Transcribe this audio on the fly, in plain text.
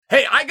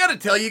Hey, I gotta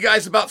tell you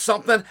guys about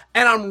something,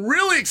 and I'm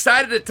really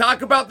excited to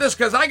talk about this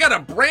because I got a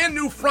brand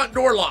new front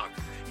door lock.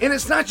 And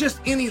it's not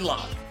just any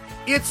lock.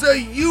 It's a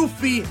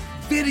Eufy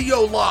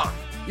video lock.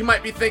 You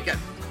might be thinking,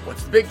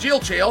 what's the big deal,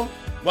 Chael?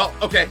 Well,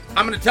 okay,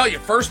 I'm gonna tell you.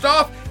 First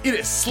off, it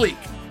is sleek.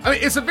 I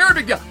mean, it's a very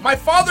big deal. My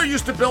father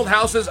used to build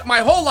houses. My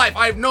whole life,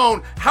 I've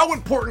known how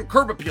important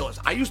curb appeal is.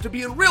 I used to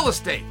be in real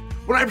estate.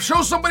 When I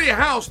show somebody a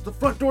house, the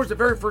front door is the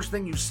very first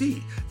thing you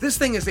see. This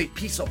thing is a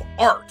piece of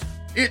art.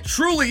 It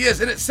truly is,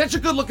 and it's such a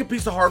good-looking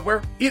piece of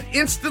hardware. It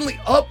instantly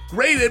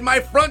upgraded my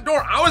front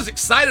door. I was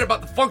excited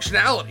about the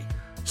functionality.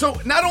 So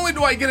not only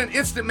do I get an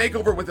instant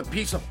makeover with a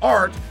piece of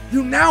art,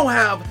 you now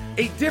have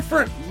a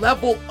different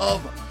level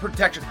of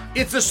protection.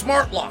 It's a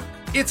smart lock.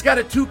 It's got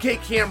a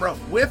 2K camera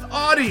with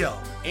audio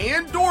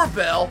and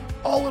doorbell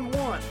all in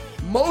one.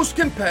 Most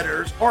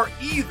competitors are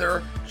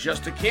either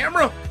just a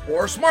camera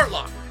or a smart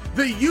lock.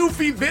 The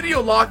Eufy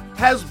video lock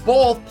has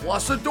both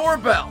plus a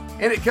doorbell,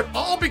 and it can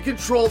all be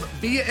controlled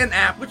via an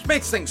app, which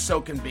makes things so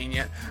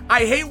convenient.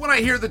 I hate when I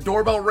hear the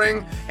doorbell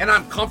ring and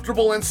I'm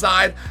comfortable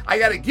inside. I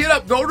gotta get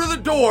up, go to the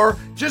door,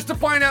 just to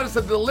find out it's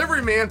the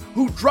delivery man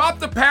who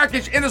dropped the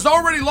package and is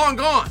already long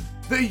gone.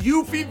 The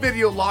Eufy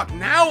video lock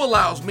now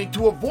allows me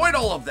to avoid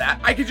all of that.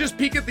 I can just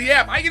peek at the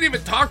app. I can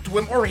even talk to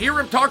him or hear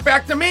him talk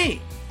back to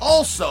me.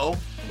 Also,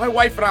 my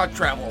wife and I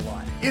travel a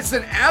lot. It's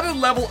an added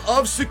level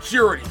of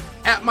security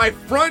at my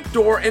front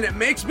door, and it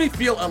makes me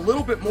feel a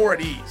little bit more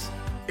at ease.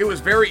 It was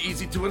very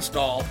easy to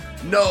install.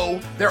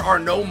 No, there are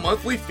no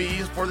monthly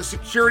fees for the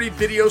security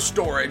video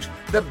storage.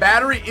 The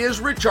battery is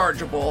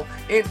rechargeable,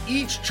 and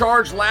each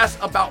charge lasts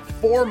about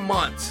 4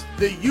 months.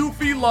 The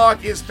Eufy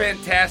lock is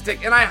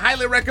fantastic, and I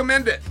highly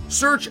recommend it.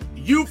 Search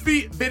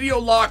Eufy video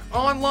lock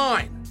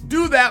online.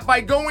 Do that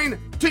by going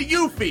to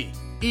Eufy,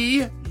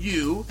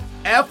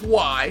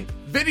 EUFY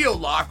video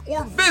lock,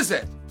 or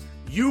visit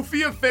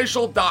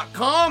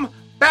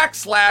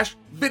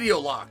eufyofficial.com/video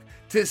lock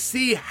to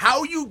see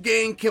how you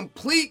gain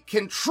complete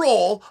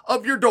control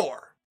of your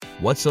door.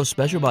 What's so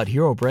special about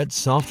Hero Bread's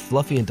soft,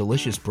 fluffy, and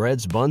delicious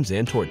breads, buns,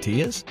 and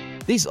tortillas?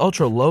 These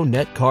ultra-low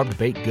net-carb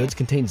baked goods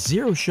contain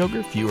zero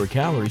sugar, fewer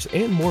calories,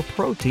 and more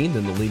protein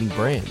than the leading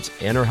brands,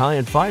 and are high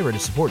in fiber to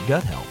support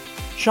gut health.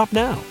 Shop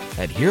now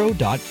at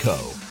hero.co.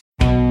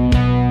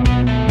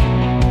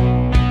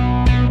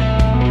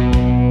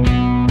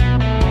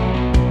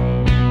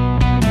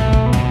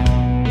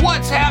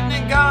 What's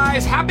happening,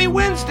 guys? Happy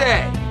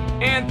Wednesday!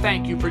 And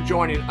thank you for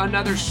joining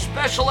another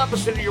special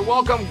episode of You're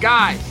Welcome.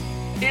 Guys,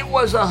 it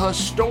was a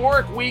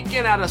historic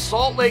weekend out of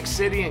Salt Lake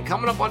City, and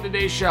coming up on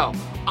today's show,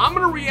 I'm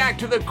going to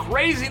react to the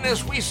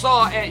craziness we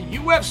saw at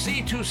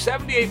UFC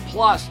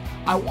 278+.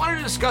 I want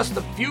to discuss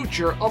the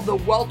future of the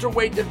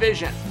welterweight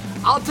division.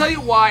 I'll tell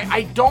you why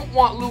I don't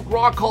want Luke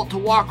Rockhold to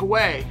walk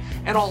away,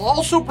 and I'll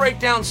also break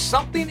down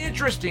something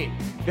interesting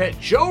that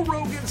Joe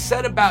Rogan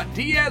said about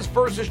Diaz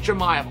versus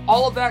Chimaev.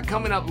 All of that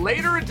coming up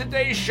later in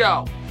today's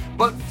show.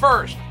 But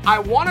first, I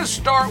want to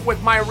start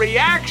with my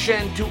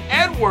reaction to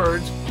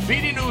Edwards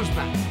beating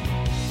Usman.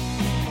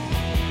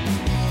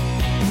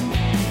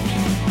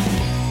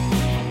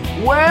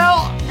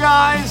 Well,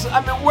 guys,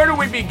 I mean, where do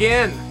we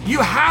begin?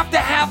 You have to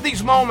have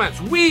these moments.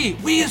 We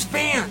as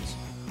fans,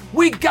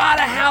 we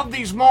gotta have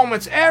these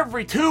moments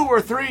every 2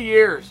 or 3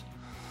 years.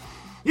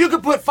 You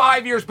could put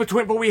 5 years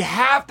between, but we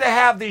have to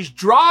have these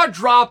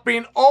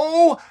jaw-dropping,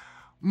 oh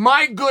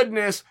my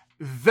goodness,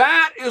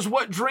 that is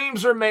what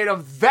dreams are made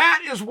of.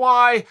 That is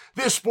why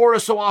this sport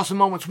is so awesome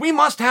moments. We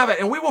must have it,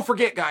 and we will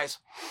forget, guys.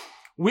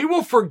 We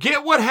will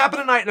forget what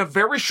happened tonight in a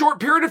very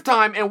short period of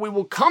time, and we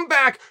will come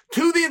back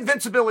to the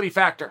invincibility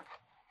factor.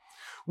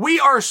 We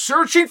are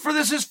searching for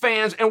this as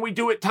fans, and we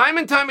do it time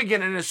and time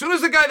again, and as soon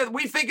as the guy that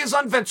we think is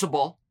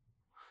invincible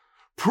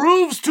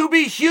proves to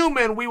be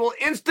human, we will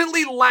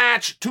instantly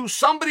latch to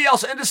somebody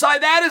else and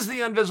decide that is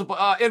the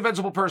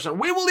invincible person.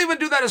 We will even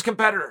do that as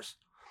competitors.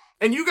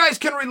 And you guys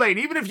can relate.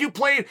 Even if you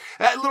played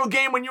that little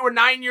game when you were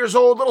 9 years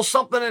old, little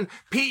something in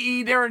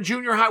PE there in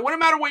junior high,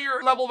 wouldn't matter what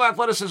your level of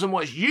athleticism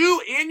was,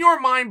 you in your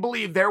mind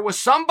believed there was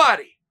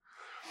somebody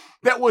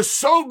that was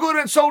so good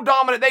and so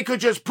dominant they could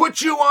just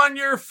put you on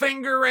your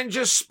finger and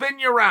just spin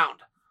you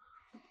around.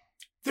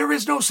 There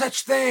is no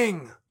such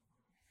thing.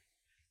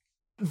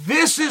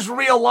 This is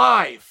real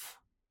life.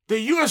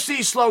 The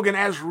UFC slogan,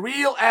 as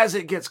real as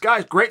it gets.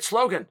 Guys, great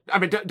slogan. I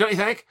mean, don't you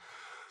think?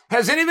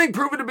 Has anything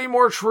proven to be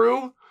more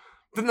true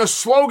than the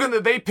slogan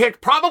that they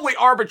picked, probably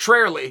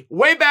arbitrarily,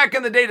 way back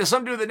in the day to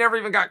some dude that never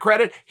even got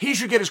credit? He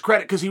should get his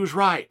credit because he was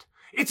right.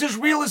 It's as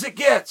real as it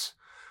gets.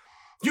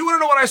 You want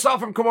to know what I saw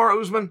from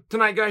Kamaru Usman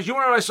tonight, guys? You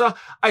want to know what I saw?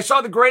 I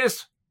saw the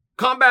greatest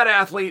combat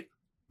athlete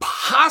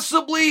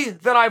possibly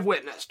that I've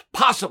witnessed.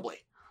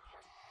 Possibly.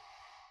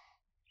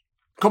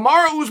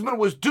 Kamaru Usman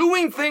was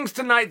doing things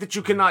tonight that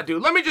you cannot do.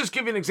 Let me just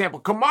give you an example.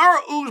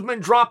 Kamaru Usman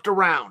dropped a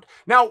round.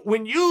 Now,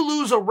 when you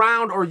lose a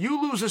round or you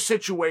lose a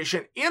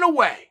situation in a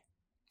way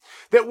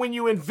that when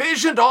you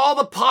envisioned all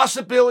the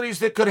possibilities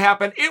that could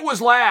happen, it was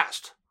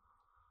last.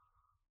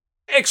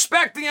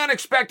 Expect the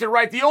unexpected,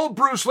 right? The old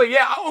Bruce Lee.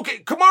 Yeah, okay,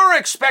 Kamaru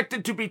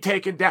expected to be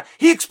taken down.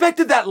 He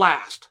expected that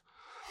last.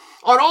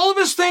 on all of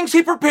his things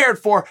he prepared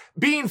for,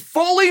 being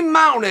fully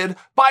mounted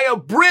by a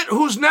Brit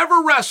who's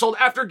never wrestled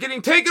after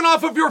getting taken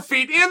off of your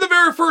feet in the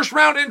very first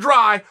round and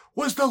dry,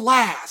 was the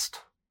last.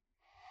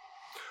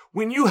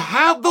 When you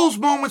have those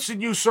moments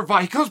and you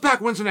survive, he comes back,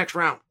 wins the next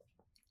round.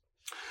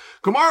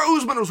 Kamaru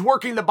Usman was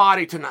working the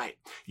body tonight.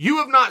 You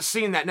have not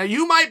seen that. Now,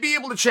 you might be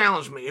able to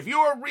challenge me. If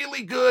you're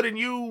really good and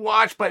you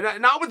watch, but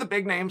not with the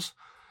big names,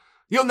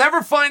 you'll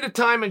never find a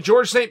time in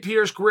George St.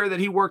 Pierre's career that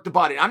he worked the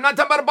body. I'm not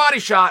talking about a body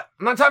shot.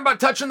 I'm not talking about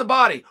touching the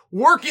body.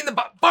 Working the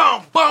body.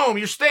 Boom, boom.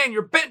 You're staying.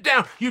 You're bent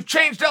down. You've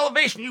changed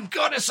elevation. You've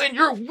got us in.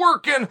 You're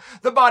working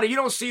the body. You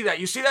don't see that.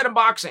 You see that in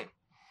boxing.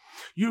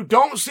 You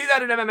don't see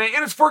that in MMA,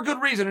 and it's for a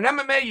good reason. In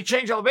MMA, you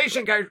change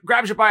elevation, guy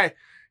grabs you by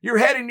your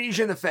head and knees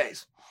you in the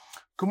face.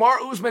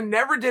 Kamaru Usman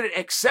never did it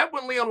except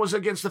when Leon was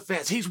against the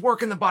fence. He's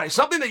working the body.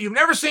 Something that you've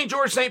never seen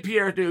George St.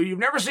 Pierre do. You've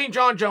never seen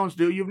John Jones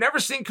do. You've never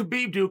seen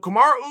Khabib do.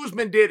 Kamaru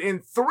Usman did in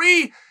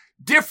 3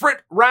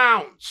 different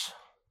rounds.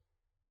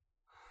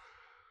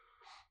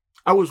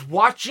 I was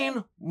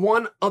watching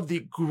one of the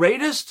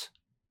greatest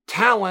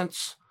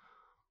talents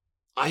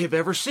I have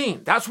ever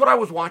seen. That's what I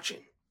was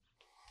watching.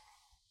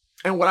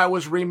 And what I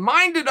was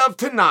reminded of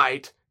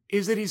tonight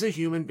is that he's a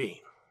human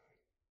being.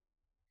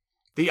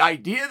 The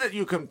idea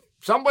that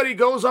somebody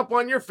goes up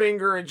on your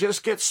finger and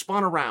just gets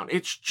spun around.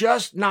 It's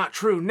just not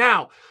true.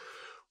 Now,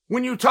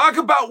 when you talk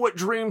about what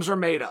dreams are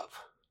made of,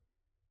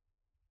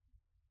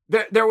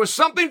 there was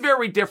something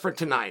very different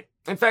tonight.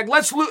 In fact,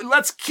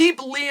 let's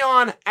keep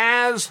Leon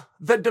as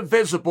the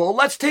divisible.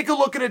 Let's take a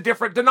look at a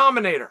different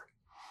denominator.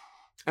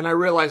 And I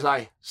realize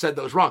I said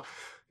those wrong.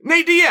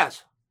 Nate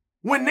Diaz.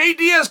 When Nate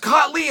Diaz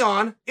caught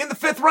Leon in the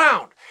 5th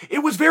round,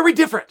 it was very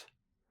different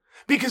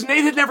because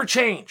Nate had never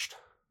changed.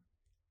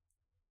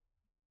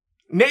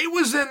 Nate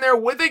was in there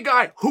with a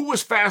guy who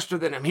was faster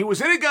than him. He was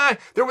there with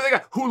a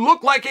guy who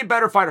looked like a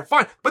better fighter.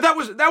 Fine. But that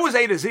was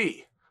A to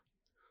Z.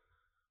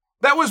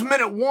 That was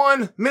minute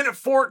 1, minute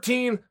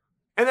 14,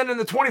 and then in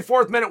the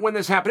 24th minute when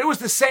this happened, it was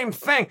the same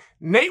thing.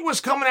 Nate was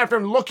coming after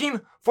him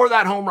looking for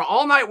that home run.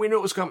 All night we knew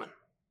it was coming.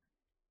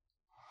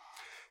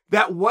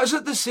 That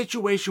wasn't the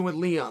situation with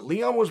Leon.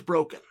 Leon was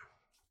broken.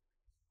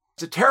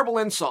 It's a terrible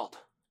insult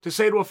to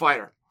say to a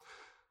fighter.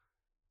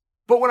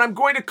 But when I'm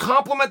going to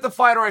compliment the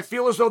fighter, I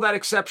feel as though that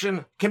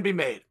exception can be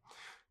made.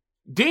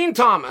 Dean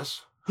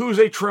Thomas, who's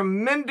a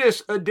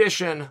tremendous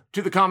addition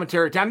to the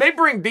commentary time. They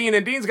bring Dean,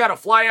 and Dean's got to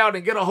fly out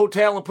and get a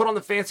hotel and put on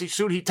the fancy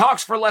suit. He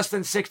talks for less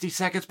than 60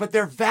 seconds, but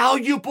they're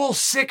valuable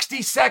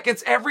 60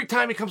 seconds every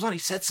time he comes on. He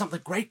said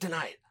something great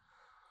tonight.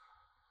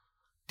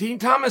 Dean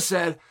Thomas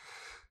said,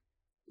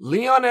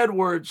 Leon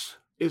Edwards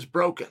is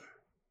broken.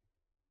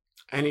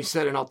 And he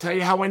said, and I'll tell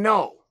you how I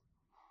know.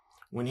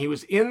 When he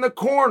was in the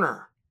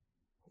corner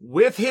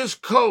with his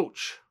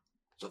coach,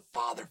 it's a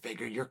father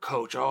figure, your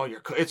coach,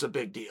 it's a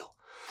big deal.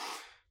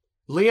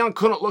 Leon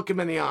couldn't look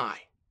him in the eye.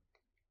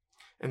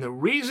 And the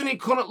reason he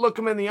couldn't look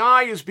him in the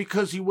eye is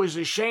because he was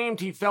ashamed.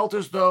 He felt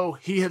as though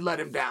he had let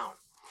him down.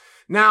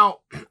 Now,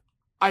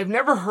 I've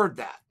never heard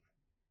that.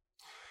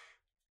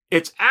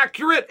 It's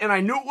accurate, and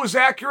I knew it was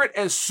accurate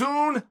as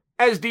soon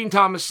as Dean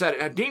Thomas said it.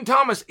 Now, Dean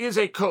Thomas is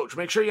a coach.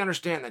 Make sure you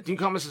understand that. Dean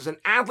Thomas is an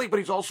athlete, but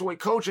he's also a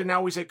coach, and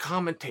now he's a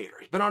commentator.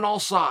 He's been on all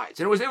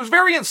sides. And it was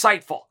very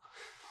insightful.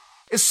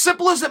 As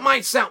simple as it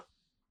might sound,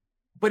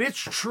 but it's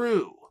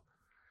true.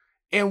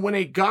 And when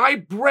a guy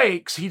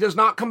breaks, he does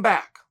not come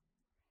back.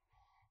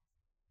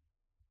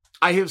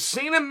 I have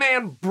seen a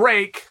man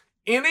break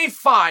in a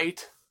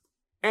fight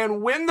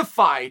and win the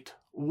fight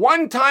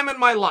one time in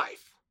my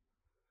life.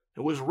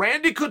 It was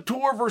Randy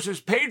Couture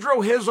versus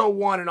Pedro Hizo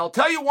won. And I'll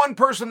tell you one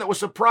person that was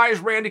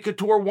surprised Randy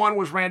Couture won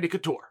was Randy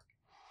Couture.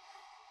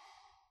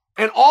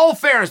 In all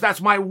fairness,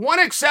 that's my one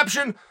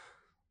exception.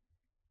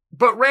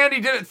 But Randy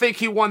didn't think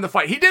he won the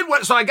fight. He did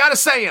win, so I got to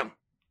say him.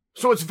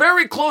 So it's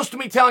very close to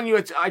me telling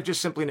you I've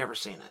just simply never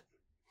seen it.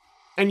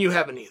 And you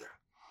haven't either.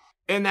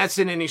 And that's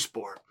in any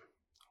sport.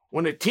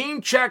 When a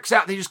team checks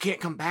out, they just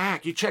can't come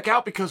back. You check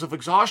out because of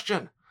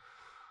exhaustion.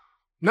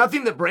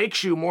 Nothing that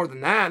breaks you more than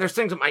that. There's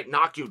things that might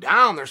knock you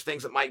down. There's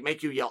things that might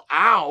make you yell,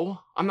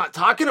 ow. I'm not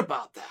talking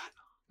about that.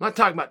 I'm not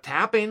talking about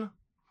tapping. I'm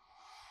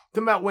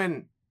talking about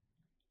when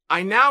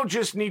I now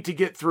just need to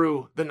get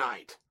through the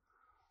night.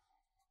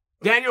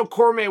 Daniel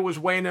Cormier was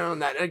weighing in on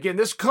that. And again,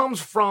 this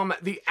comes from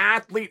the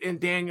athlete in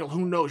Daniel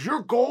who knows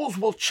your goals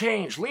will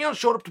change. Leon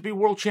showed up to be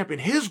world champion.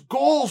 His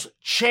goals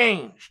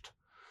changed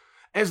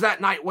as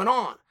that night went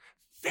on.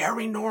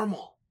 Very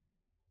normal.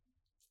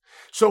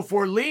 So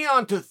for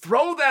Leon to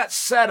throw that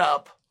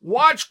setup,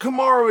 watch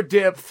Kamaru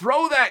dip,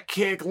 throw that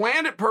kick,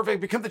 land it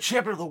perfect, become the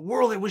champion of the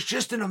world, it was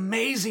just an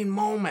amazing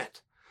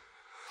moment.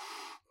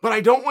 But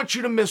I don't want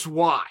you to miss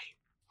why.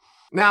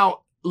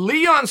 Now,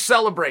 Leon's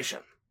celebration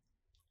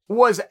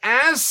was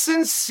as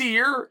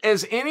sincere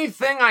as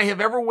anything I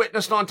have ever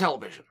witnessed on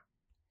television.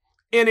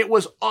 And it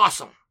was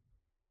awesome.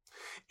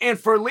 And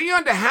for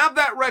Leon to have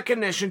that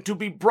recognition, to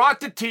be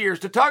brought to tears,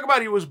 to talk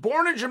about he was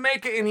born in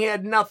Jamaica and he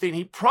had nothing.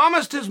 He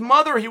promised his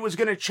mother he was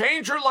going to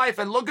change her life.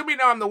 And look at me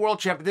now, I'm the world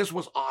champion. This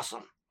was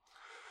awesome.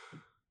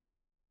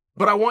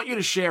 But I want you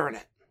to share in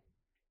it.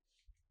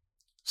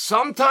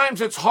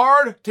 Sometimes it's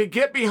hard to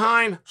get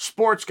behind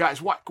sports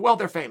guys. What? Well,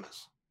 they're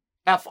famous.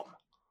 F them.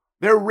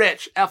 They're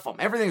rich. F them.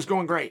 Everything's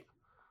going great.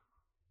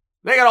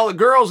 They got all the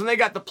girls and they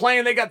got the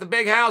plane, they got the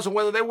big house, and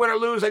whether they win or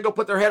lose, they go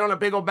put their head on a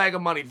big old bag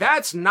of money.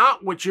 That's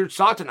not what you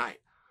saw tonight.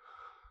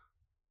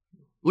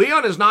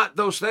 Leon is not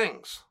those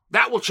things.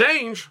 That will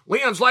change.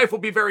 Leon's life will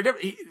be very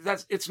different.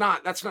 That's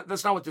not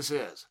what this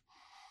is.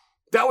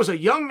 That was a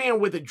young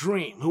man with a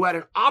dream who had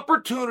an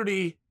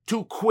opportunity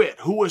to quit,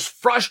 who was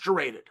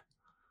frustrated.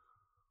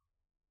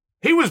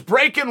 He was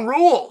breaking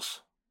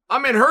rules. I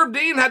mean, Herb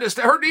Dean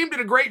did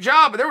a great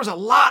job, but there was a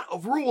lot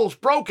of rules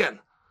broken.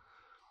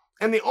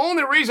 And the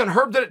only reason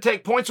Herb didn't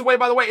take points away,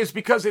 by the way, is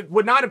because it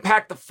would not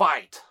impact the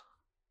fight.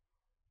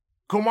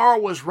 Kamaru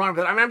was running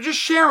with it. I mean, I'm just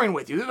sharing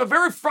with you. This is a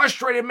very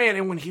frustrated man.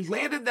 And when he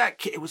landed that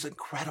kick, it was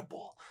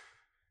incredible.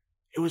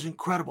 It was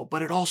incredible.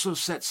 But it also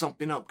set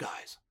something up,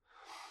 guys.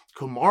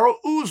 Kamaru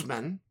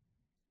Usman,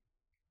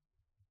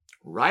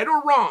 right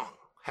or wrong,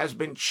 has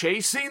been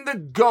chasing the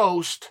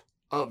ghost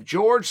of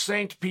George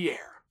St.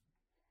 Pierre.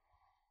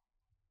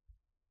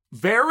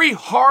 Very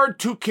hard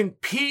to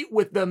compete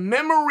with the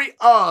memory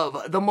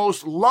of the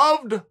most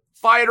loved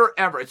fighter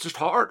ever. It's just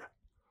hard.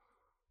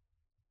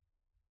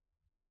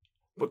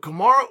 But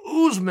Kamaru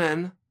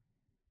Usman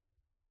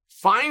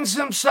finds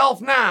himself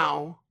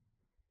now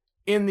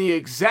in the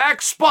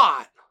exact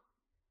spot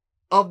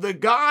of the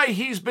guy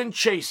he's been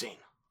chasing,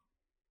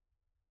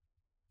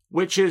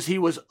 which is he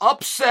was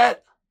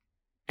upset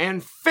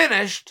and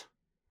finished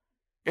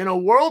in a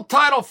world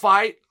title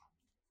fight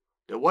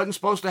that wasn't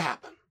supposed to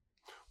happen.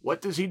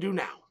 What does he do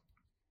now?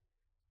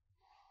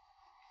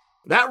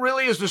 That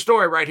really is the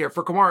story right here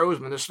for Kamaru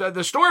Usman.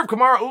 The story of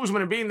Kamaru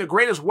Usman and being the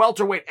greatest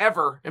welterweight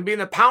ever and being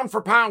the pound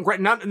for pound great,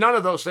 none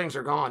of those things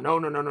are gone.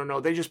 No.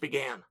 They just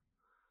began.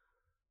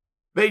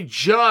 They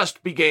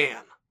just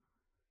began.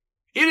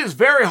 It is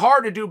very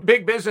hard to do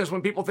big business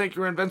when people think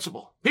you're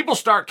invincible. People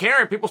start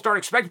caring. People start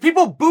expecting.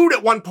 People booed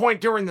at one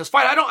point during this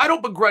fight. I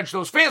don't begrudge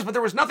those fans, but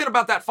there was nothing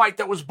about that fight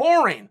that was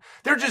boring.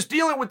 They're just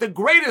dealing with the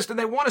greatest, and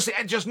they want to see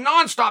just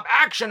nonstop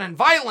action and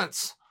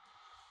violence.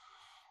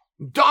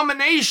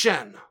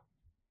 Domination.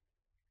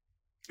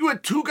 You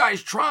had two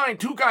guys trying.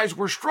 Two guys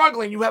were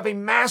struggling. You have a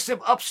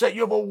massive upset.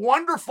 You have a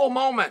wonderful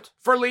moment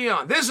for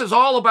Leon. This is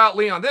all about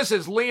Leon. This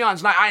is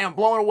Leon's night. I am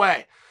blown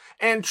away.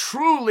 And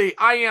truly,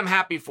 I am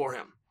happy for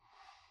him.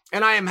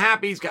 And I am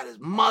happy he's got his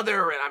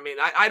mother. And I mean,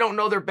 I don't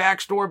know their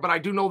backstory, but I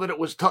do know that it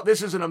was tough.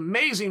 This is an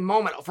amazing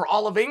moment for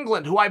all of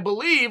England, who I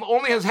believe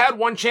only has had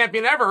one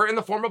champion ever in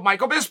the form of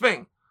Michael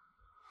Bisping.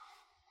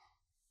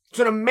 It's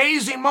an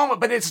amazing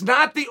moment, but it's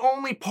not the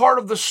only part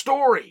of the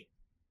story.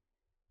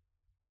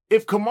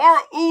 If Kamaru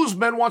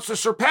Usman wants to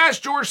surpass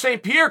George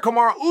St. Pierre,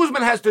 Kamaru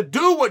Usman has to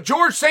do what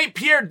George St.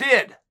 Pierre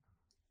did.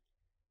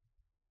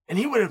 And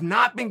he would have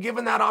not been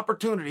given that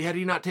opportunity had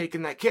he not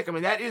taken that kick. I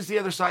mean, that is the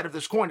other side of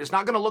this coin. It's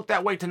not going to look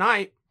that way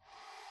tonight.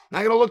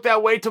 Not going to look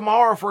that way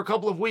tomorrow for a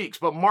couple of weeks.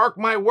 But mark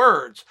my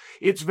words,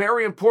 it's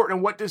very important.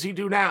 And what does he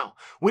do now?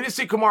 We didn't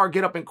see Kamaru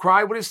get up and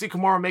cry. We didn't see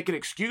Kamaru make an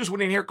excuse. We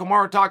didn't hear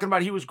Kamaru talking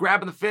about he was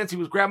grabbing the fence. He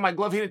was grabbing my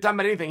glove. He didn't talk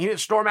about anything. He didn't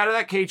storm out of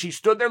that cage. He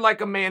stood there like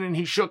a man and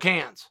he shook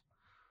hands.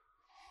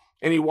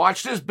 And he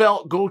watched his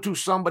belt go to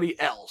somebody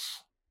else.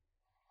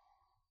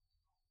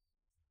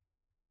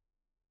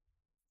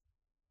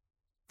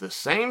 The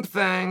same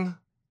thing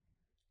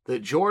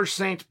that George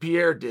St.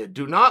 Pierre did.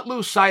 Do not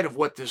lose sight of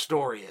what this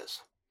story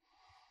is.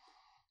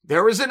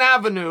 There is an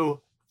avenue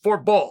for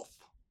both.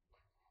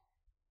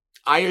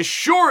 I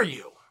assure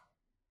you,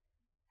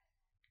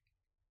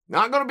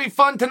 not going to be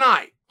fun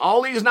tonight.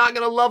 Ali's not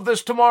going to love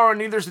this tomorrow, and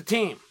neither's the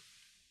team.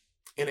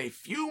 In a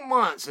few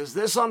months, as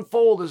this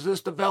unfolds, as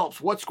this develops,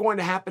 what's going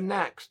to happen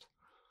next?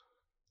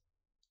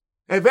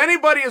 If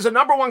anybody is a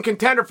number one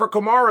contender for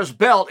Kamaru's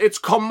belt, it's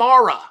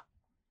Kamaru.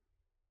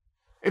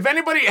 If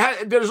anybody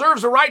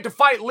deserves the right to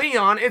fight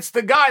Leon, it's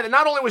the guy that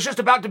not only was just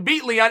about to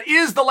beat Leon,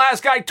 is the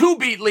last guy to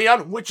beat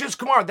Leon, which is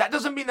Kamaru. That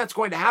doesn't mean that's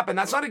going to happen.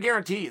 That's not a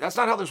guarantee. That's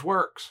not how this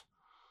works.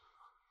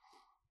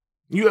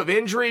 You have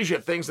injuries. You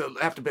have things that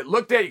have to be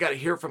looked at. You got to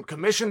hear from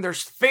commission.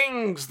 There's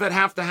things that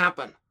have to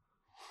happen.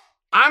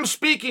 I'm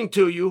speaking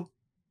to you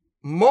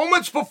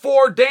moments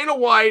before Dana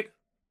White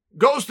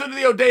goes to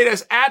the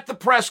Odatas at the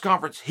press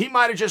conference. He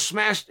might have just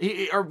smashed,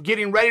 or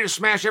getting ready to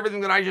smash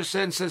everything that I just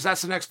said and says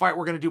that's the next fight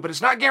we're going to do. But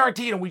it's not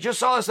guaranteed, and we just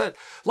saw this at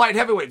light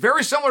heavyweight.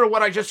 Very similar to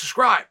what I just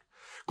described.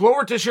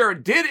 Glover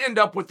Teixeira did end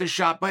up with the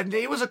shot, but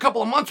it was a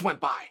couple of months went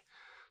by.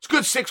 It's a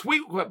good 6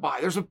 weeks went by.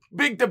 There's a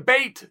big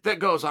debate that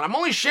goes on. I'm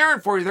only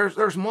sharing for you.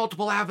 There's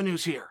multiple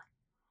avenues here.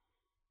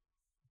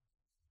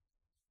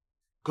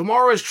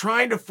 Kamaru is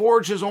trying to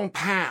forge his own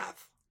path.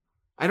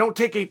 I don't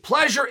take a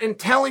pleasure in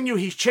telling you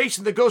he's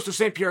chasing the ghost of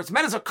St. Pierre. It's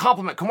meant as a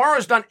compliment. Kamaru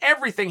has done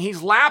everything.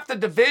 He's lapped the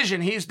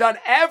division. He's done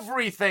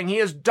everything. He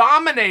has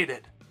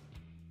dominated.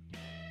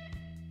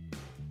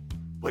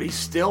 But he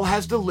still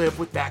has to live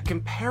with that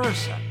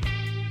comparison.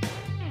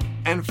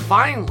 And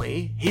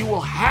finally, he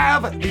will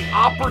have the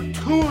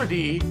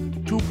opportunity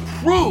to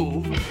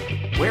prove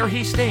where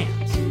he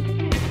stands.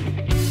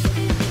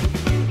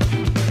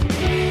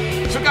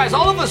 So guys, guys,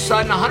 all of a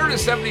sudden,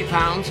 170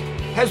 pounds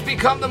has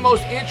become the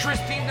most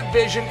interesting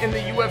division in the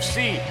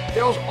UFC.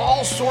 There's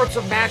all sorts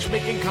of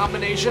matchmaking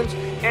combinations,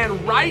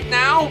 and right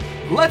now,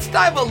 let's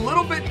dive a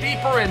little bit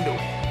deeper into it.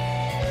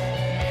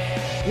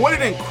 What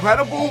an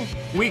incredible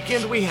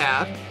weekend we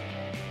had.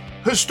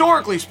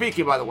 Historically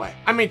speaking, by the way.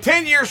 I mean,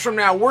 10 years from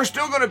now, we're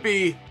still going to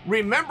be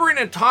remembering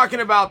and talking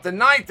about the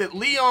night that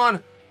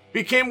Leon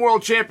became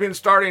world champion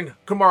starting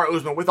Kamaru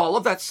Usman. With all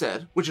of that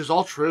said, which is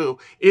all true,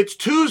 it's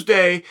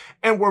Tuesday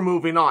and we're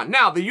moving on.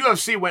 Now, the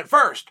UFC went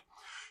first.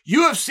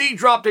 UFC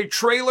dropped a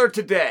trailer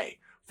today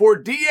for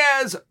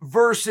Diaz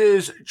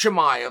versus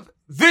Chimaev.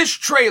 This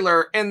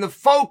trailer and the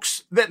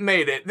folks that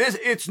made it,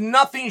 it's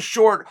nothing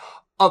short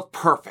of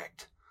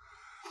perfect.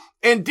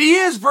 And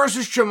Diaz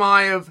versus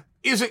Chimaev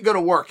isn't going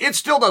to work. It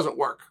still doesn't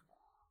work.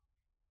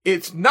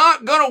 It's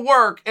not going to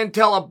work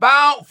until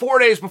about 4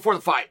 days before the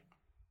fight.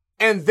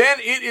 And then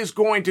it is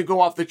going to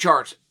go off the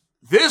charts.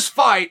 This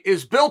fight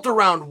is built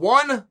around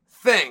one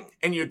thing,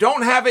 and you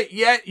don't have it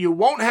yet. You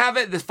won't have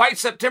it. This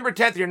fight's September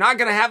 10th. You're not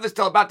going to have this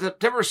till about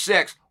September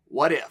 6th.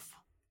 What if?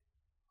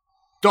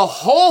 The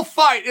whole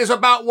fight is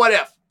about what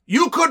if.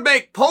 You could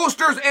make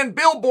posters and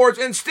billboards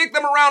and stick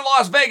them around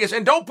Las Vegas,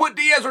 and don't put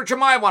Diaz or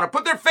Chimaev on it.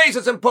 Put their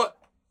faces and put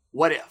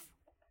what if.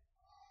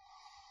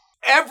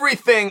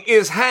 Everything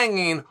is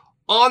hanging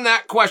on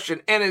that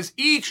question. And as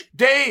each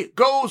day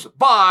goes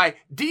by,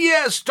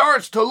 Diaz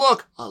starts to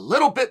look a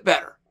little bit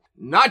better.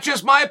 Not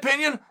just my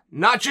opinion,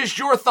 not just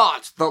your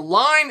thoughts. The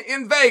line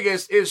in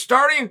Vegas is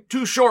starting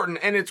to shorten,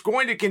 and it's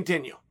going to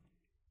continue.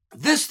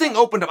 This thing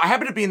opened up. I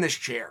happen to be in this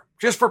chair,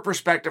 just for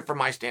perspective from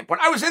my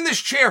standpoint. I was in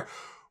this chair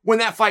when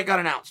that fight got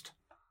announced.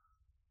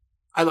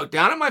 I looked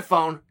down at my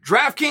phone.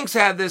 DraftKings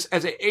had this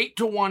as an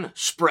 8-1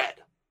 spread,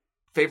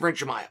 favoring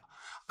Chimaev.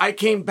 I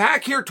came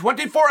back here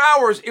 24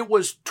 hours. It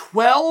was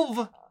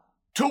 12-1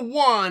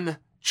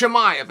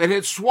 Chimaev. It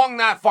had swung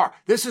that far.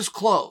 This is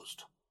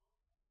closed.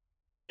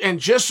 And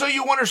just so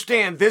you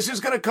understand, this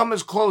is going to come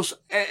as close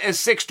as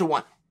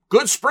 6-1.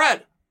 Good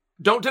spread.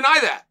 Don't deny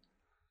that.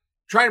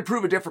 Trying to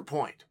prove a different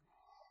point,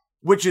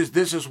 which is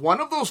this is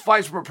one of those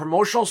fights from a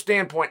promotional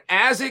standpoint.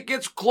 As it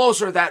gets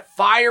closer, that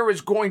fire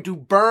is going to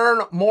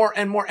burn more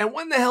and more. And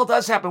when the hell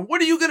does happen,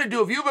 what are you going to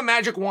do if you have a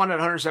magic wand at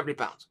 170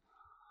 pounds?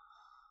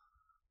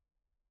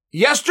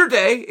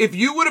 Yesterday, if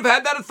you would have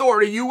had that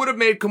authority, you would have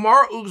made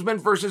Kamaru Usman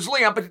versus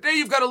Leon, but today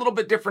you've got a little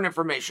bit different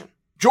information.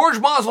 George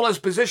Masvidal has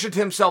positioned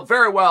himself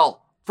very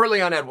well for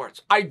Leon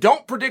Edwards. I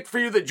don't predict for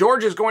you that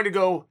George is going to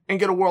go and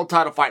get a world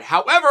title fight.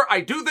 However,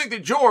 I do think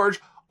that George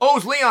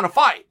owes Leon a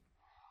fight.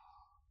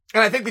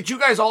 And I think that you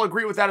guys all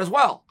agree with that as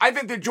well. I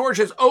think that George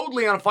has owed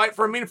Leon a fight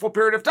for a meaningful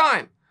period of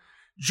time.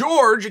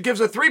 George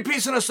gives a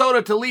 3-piece and a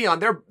soda to Leon.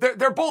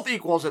 They're both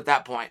equals at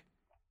that point.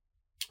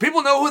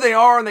 People know who they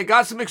are, and they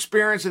got some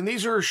experience, and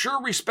these are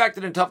sure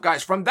respected and tough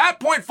guys. From that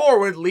point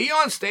forward,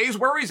 Leon stays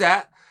where he's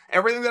at.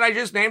 Everything that I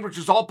just named, which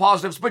is all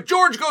positives. But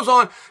George goes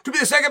on to be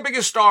the second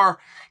biggest star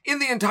in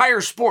the entire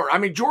sport. I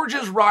mean,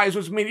 George's rise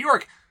was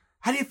meteoric.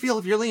 How do you feel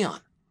if you're Leon?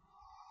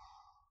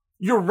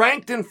 You're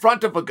ranked in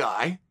front of a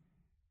guy.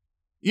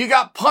 You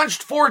got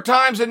punched 4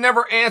 times and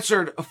never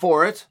answered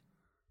for it.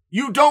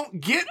 You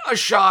don't get a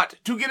shot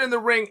to get in the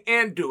ring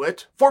and do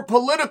it for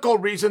political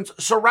reasons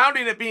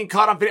surrounding it being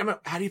caught on video.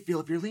 How do you feel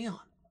if you're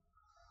Leon?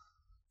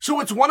 So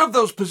it's one of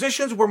those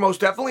positions where most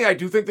definitely I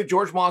do think that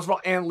George Masvidal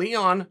and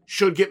Leon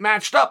should get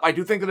matched up. I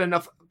do think that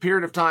enough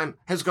period of time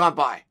has gone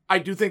by. I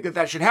do think that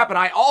that should happen.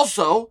 I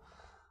also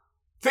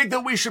think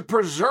that we should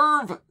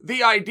preserve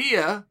the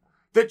idea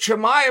that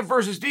Chimaev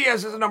versus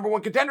Diaz is a number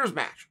 1 contenders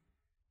match.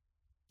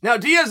 Now,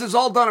 Diaz is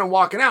all done and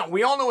walking out.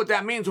 We all know what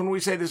that means when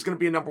we say this is going to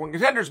be a number 1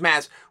 contenders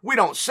match. We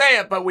don't say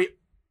it, but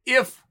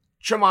if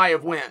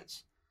Chimaev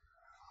wins.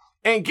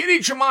 And getting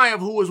Chimaev,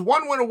 who was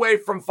 1 win away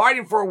from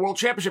fighting for a world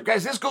championship.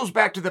 Guys, this goes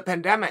back to the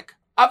pandemic.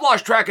 I've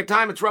lost track of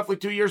time. It's roughly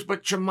 2 years,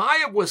 but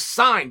Chimaev was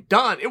signed,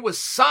 done. It was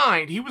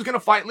signed. He was going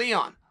to fight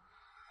Leon.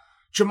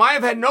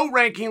 Chimaev had no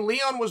ranking.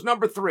 Leon was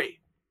number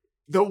 3.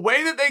 The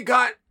way that they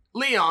got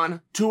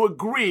Leon to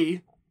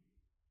agree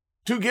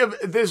to give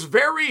this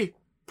very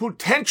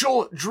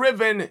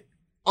potential-driven,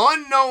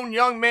 unknown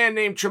young man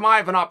named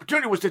Chimaev an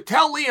opportunity was to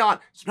tell Leon,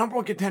 it's a number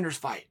 1 contenders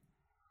fight.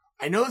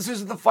 I know this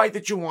isn't the fight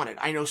that you wanted.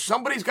 I know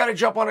somebody's got to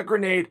jump on a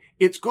grenade.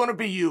 It's going to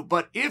be you.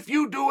 But if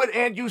you do it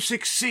and you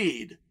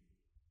succeed,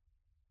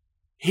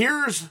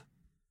 here's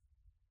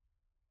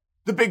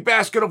the big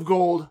basket of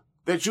gold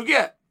that you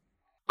get.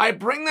 I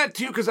bring that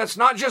to you because that's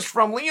not just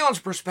from Leon's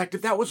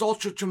perspective. That was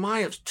also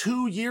Chimaev's.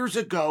 2 years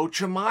ago,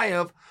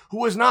 Chimaev,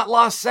 who has not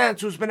lost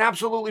since, who's been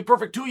absolutely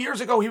perfect. 2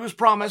 years ago, he was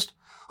promised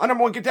a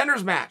number 1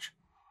 contenders match.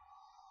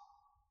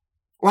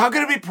 Well, how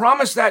could it be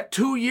promised that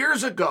 2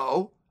 years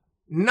ago,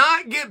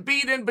 not get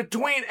beat in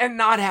between and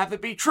not have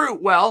it be true?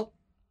 Well,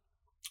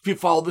 if you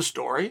follow the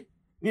story,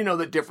 you know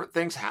that different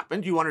things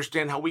happened. You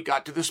understand how we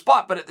got to this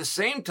spot. But at the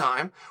same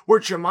time, where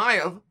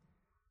Chimaev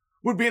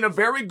would be in a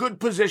very good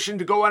position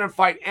to go out and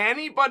fight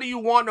anybody you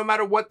want, no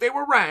matter what they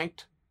were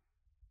ranked.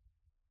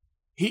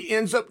 he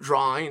ends up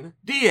drawing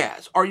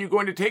Diaz. Are you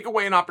going to take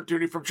away an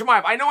opportunity from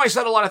Chimaev? I know I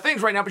said a lot of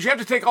things right now, but you have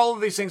to take all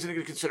of these things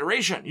into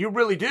consideration. You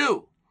really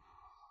do.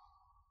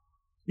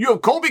 You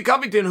have Colby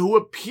Covington, who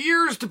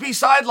appears to be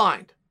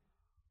sidelined.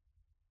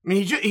 I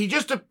mean, he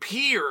just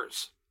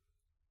appears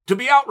to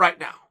be out right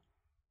now.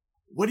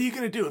 What are you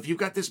going to do? If you've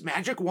got this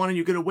magic wand and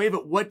you're going to wave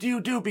it, what do you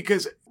do?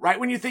 Because right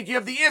when you think you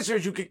have the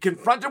answers, you get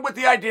confronted with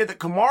the idea that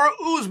Kamaru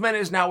Usman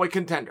is now a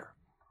contender.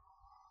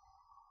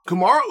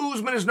 Kamaru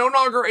Usman is no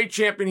longer a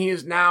champion. He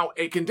is now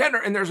a contender.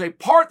 And there's a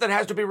part that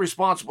has to be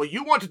responsible.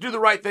 You want to do the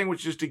right thing,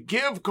 which is to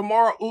give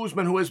Kamaru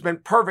Usman, who has been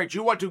perfect,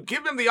 you want to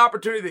give him the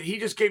opportunity that he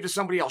just gave to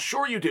somebody else.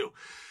 Sure you do.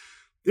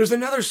 There's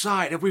another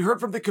side. Have we heard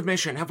from the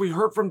commission? Have we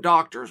heard from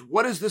doctors?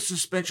 What is the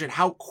suspension?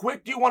 How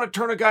quick do you want to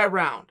turn a guy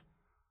around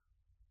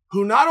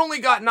who not only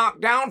got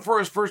knocked down for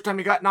his first time,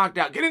 he got knocked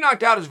out? Getting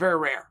knocked out is very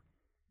rare.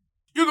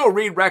 You go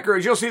read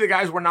records. You'll see the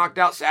guys were knocked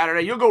out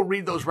Saturday. You'll go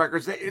read those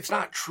records. It's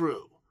not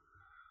true.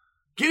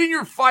 Getting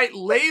your fight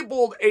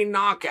labeled a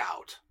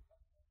knockout,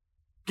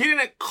 getting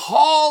it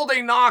called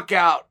a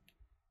knockout,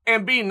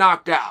 and being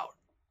knocked out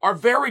are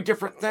very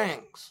different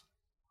things.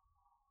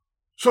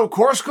 So, of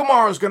course,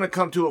 Kamaru is going to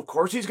come to. Of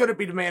course, he's going to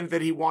be demanding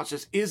that he wants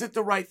this. Is it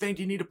the right thing?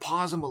 Do you need to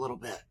pause him a little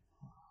bit?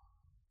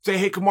 Say,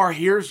 hey, Kamaru,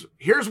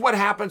 here's what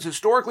happens,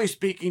 historically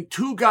speaking,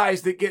 two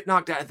guys that get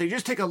knocked out. If they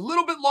just take a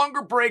little bit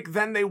longer break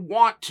than they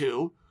want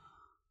to,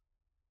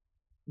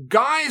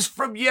 guys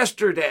from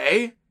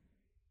yesterday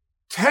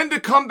tend to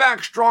come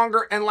back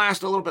stronger and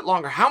last a little bit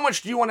longer. How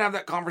much do you want to have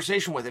that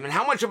conversation with him? And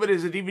how much of it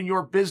is it even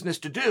your business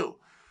to do?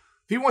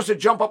 If he wants to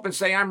jump up and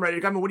say, I'm ready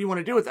to come, what do you want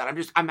to do with that?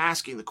 I'm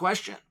asking the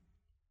question.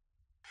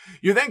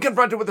 You're then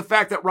confronted with the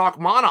fact that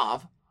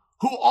Rachmanov,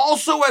 who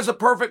also has a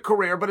perfect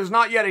career but is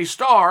not yet a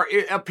star,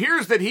 it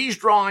appears that he's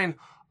drawing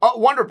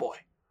Wonder Boy.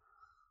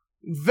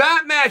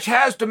 That match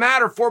has to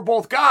matter for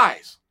both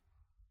guys.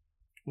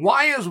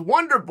 Why is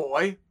Wonder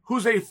Boy,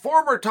 who's a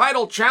former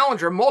title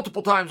challenger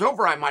multiple times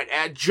over, I might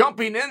add,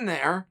 jumping in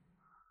there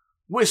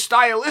with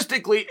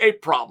stylistically a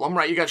problem,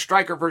 right? You got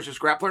striker versus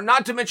grappler,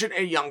 not to mention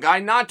a young guy,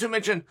 not to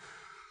mention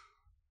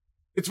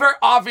it's very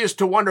obvious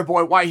to Wonder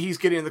Boy why he's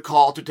getting the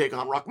call to take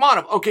on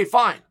Rachmanov. Okay,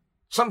 fine.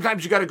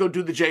 Sometimes you got to go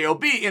do the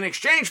job. In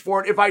exchange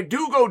for it, if I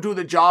do go do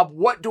the job,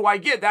 what do I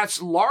get?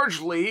 That's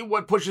largely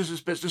what pushes his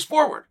business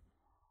forward.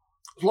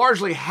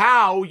 Largely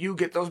how you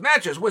get those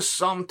matches, with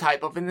some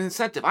type of an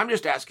incentive. I'm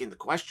just asking the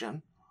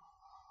question.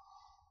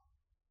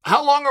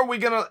 How long are we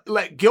going to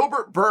let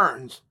Gilbert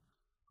Burns,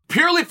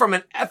 purely from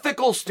an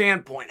ethical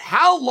standpoint,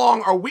 how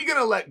long are we going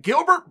to let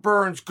Gilbert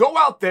Burns go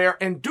out there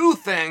and do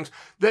things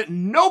that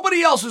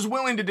nobody else is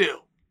willing to do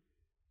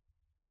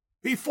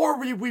before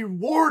we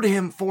reward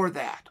him for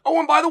that? Oh,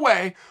 and by the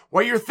way,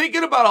 while you're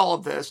thinking about all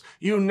of this,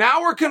 you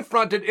now are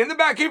confronted in the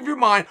back of your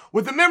mind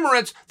with the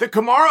remembrance that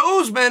Kamaru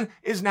Usman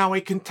is now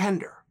a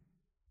contender.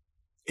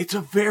 It's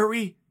a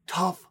very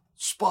tough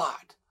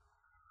spot.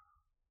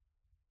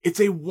 It's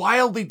a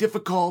wildly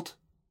difficult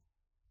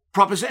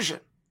proposition.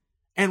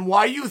 And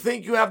why you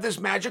think you have this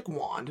magic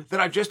wand that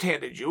I've just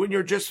handed you and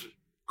you're just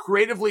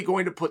creatively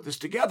going to put this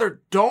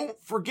together, don't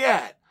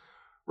forget,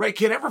 right?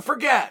 Can't ever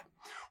forget.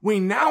 We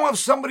now have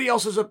somebody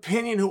else's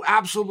opinion who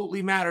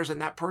absolutely matters,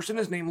 and that person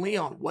is named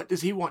Leon. What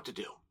does he want to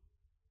do?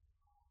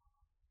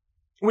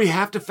 We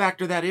have to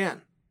factor that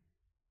in.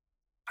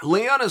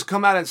 Leon has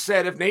come out and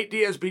said, if Nate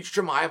Diaz beats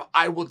Chimaev,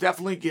 I will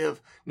definitely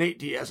give Nate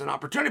Diaz an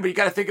opportunity. But you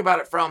got to think about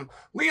it from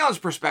Leon's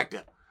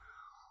perspective.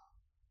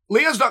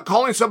 Leon's not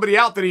calling somebody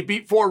out that he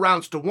beat 4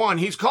 rounds to 1.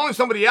 He's calling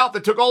somebody out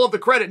that took all of the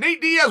credit.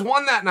 Nate Diaz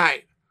won that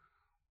night.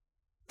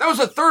 That was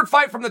a third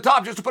fight from the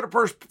top, just to put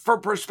it for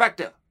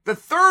perspective. The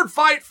third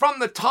fight from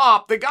the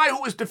top, the guy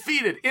who was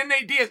defeated in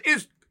Nate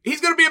Diaz,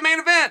 he's going to be a main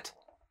event.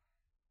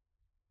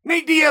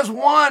 Nate Diaz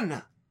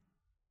won.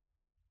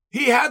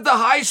 He had the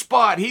high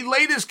spot. He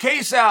laid his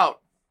case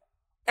out.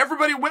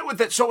 Everybody went with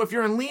it. So if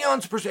you're in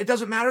Leon's perspective, it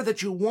doesn't matter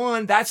that you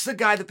won. That's the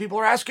guy that people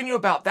are asking you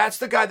about. That's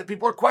the guy that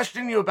people are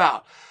questioning you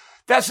about.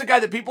 That's the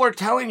guy that people are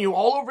telling you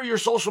all over your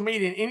social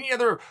media and any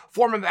other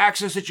form of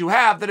access that you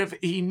have, that if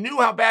he knew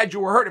how bad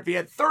you were hurt, if he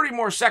had 30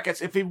 more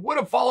seconds, if he would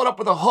have followed up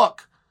with a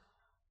hook,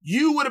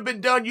 you would have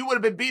been done. You would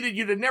have been beaten.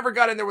 You'd have never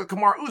got in there with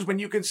Kamaru Usman.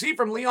 You can see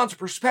from Leon's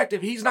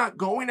perspective, he's not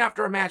going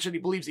after a match that he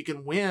believes he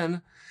can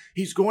win.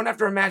 He's going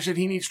after a match that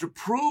he needs to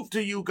prove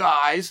to you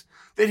guys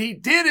that he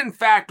did, in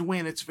fact,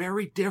 win. It's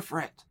very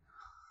different.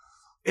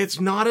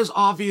 It's not as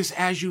obvious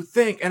as you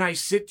think. And I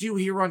sit to you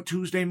here on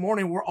Tuesday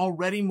morning. We're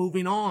already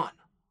moving on.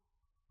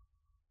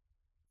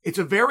 It's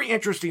a very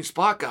interesting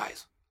spot,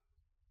 guys.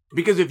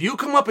 Because if you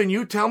come up and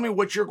you tell me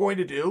what you're going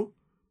to do,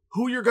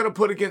 who you're going to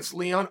put against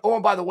Leon. Oh,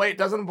 and by the way, it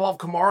doesn't involve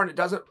Kamaru and it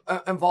doesn't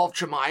involve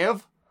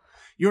Chimaev.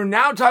 You're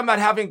now talking about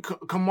having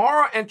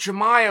Kamaru and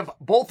Chimaev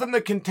both in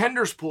the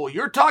contenders pool.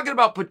 You're talking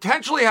about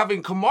potentially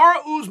having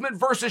Kamaru Usman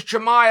versus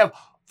Chimaev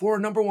for a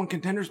number 1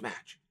 contenders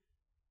match.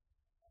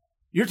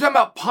 You're talking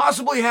about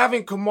possibly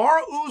having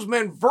Kamaru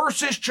Usman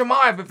versus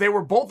Chimaev if they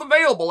were both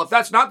available. If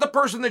that's not the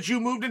person that you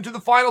moved into the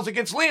finals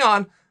against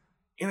Leon,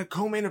 in a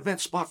co-main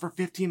event spot for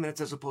 15 minutes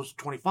as opposed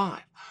to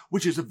 25,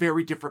 which is a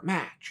very different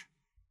match.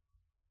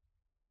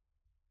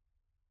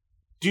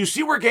 Do you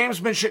see where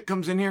gamesmanship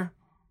comes in here?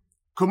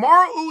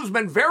 Kamaru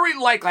Usman very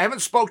likely, I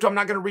haven't spoke to him, I'm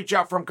not going to reach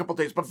out for him a couple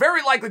days, but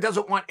very likely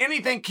doesn't want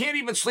anything, can't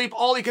even sleep.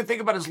 All he can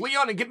think about is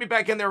Leon and get me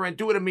back in there and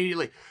do it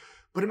immediately.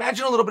 But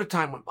imagine a little bit of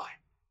time went by.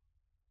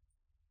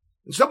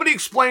 And somebody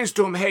explains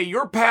to him, hey,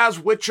 your paths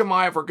with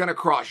Chimaev are going to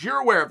cross. You're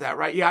aware of that,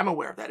 right? Yeah, I'm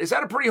aware of that. Is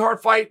that a pretty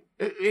hard fight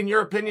in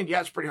your opinion? Yeah,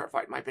 it's a pretty hard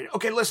fight in my opinion.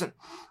 Okay, listen,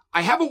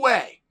 I have a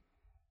way.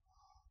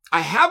 I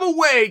have a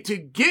way to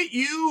get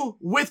you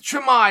with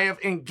Chimaev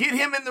and get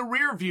him in the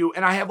rear view,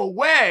 and I have a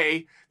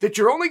way that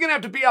you're only going to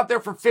have to be out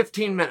there for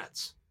 15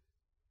 minutes.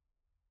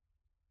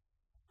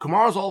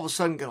 Kamaru's all of a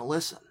sudden going to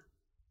listen.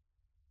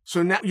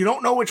 So now you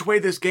don't know which way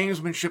this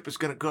gamesmanship is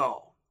going to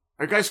go.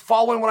 Are you guys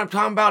following what I'm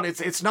talking about?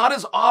 It's not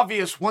as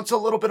obvious once a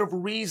little bit of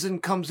reason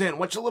comes in,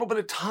 once a little bit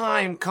of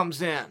time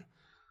comes in.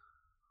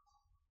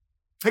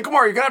 Hey,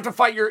 Kamaru, you're going to have to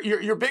fight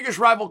your biggest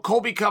rival,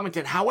 Colby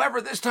Covington. However,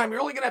 this time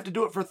you're only going to have to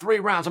do it for 3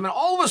 rounds. I mean,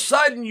 all of a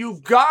sudden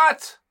you've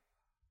got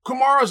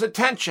Kamaru's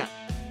attention.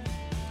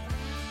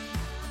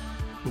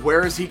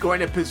 Where is he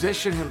going to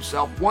position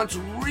himself once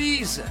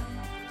reason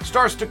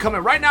starts to come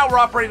in? Right now we're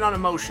operating on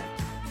emotion.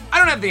 I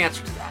don't have the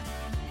answer to that.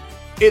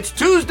 It's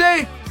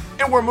Tuesday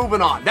and we're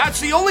moving on. That's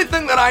the only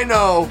thing that I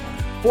know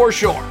for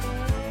sure.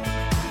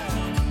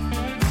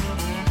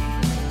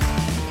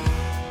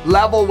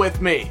 Level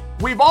with me.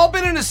 We've all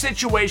been in a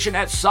situation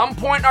at some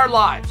point in our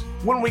lives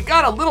when we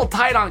got a little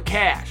tight on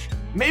cash.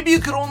 Maybe you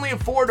could only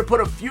afford to put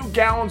a few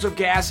gallons of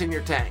gas in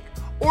your tank.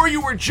 Or you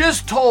were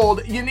just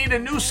told you need a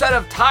new set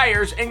of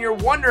tires and you're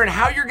wondering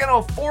how you're going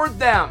to afford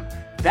them.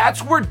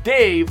 That's where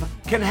Dave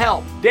can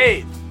help.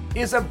 Dave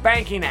is a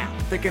banking app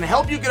that can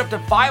help you get up to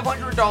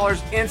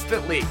 $500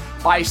 instantly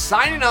by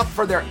signing up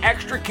for their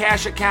extra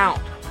cash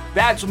account.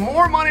 That's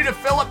more money to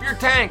fill up your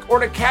tank or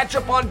to catch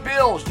up on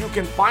bills. You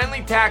can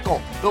finally tackle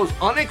those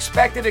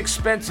unexpected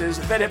expenses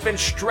that have been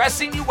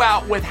stressing you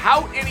out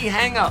without any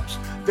hang-ups.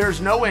 There's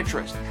no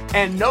interest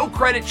and no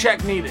credit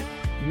check needed.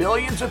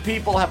 Millions of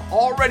people have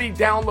already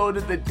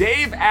downloaded the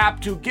Dave app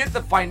to get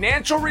the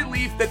financial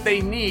relief that they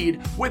need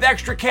with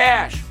extra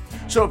cash.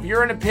 So if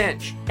you're in a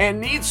pinch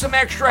and need some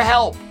extra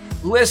help,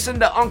 listen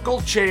to Uncle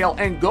Chael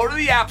and go to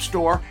the App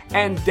Store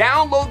and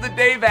download the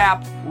Dave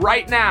app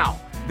right now.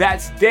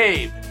 That's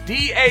Dave,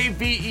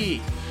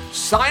 D-A-V-E.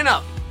 Sign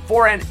up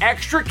for an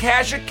extra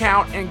cash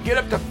account and get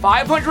up to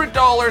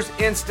 $500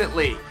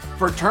 instantly.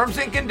 For terms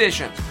and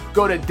conditions,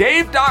 go to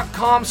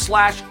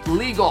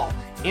dave.com/legal.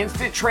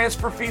 Instant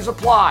transfer fees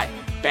apply.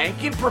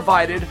 Banking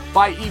provided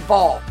by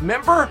Evolve.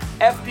 Member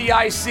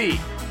FDIC.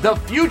 The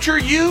future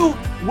you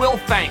will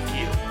thank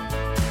you.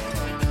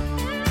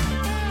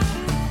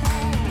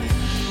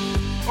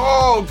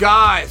 Oh,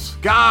 guys,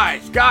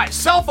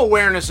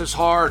 self-awareness is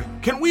hard.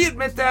 Can we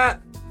admit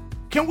that?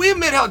 Can we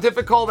admit how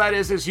difficult that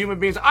is as human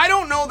beings? I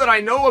don't know that I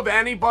know of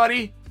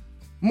anybody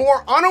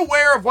more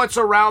unaware of what's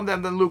around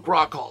them than Luke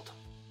Rockhold.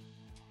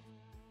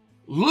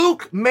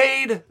 Luke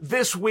made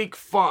this week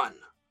fun.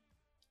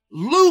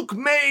 Luke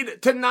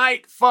made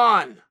tonight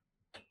fun.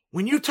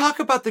 When you talk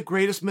about the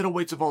greatest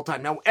middleweights of all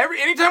time, now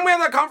anytime we have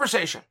that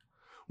conversation,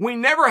 we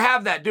never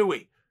have that, do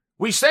we?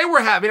 We say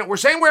we're having it. We're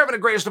saying we're having the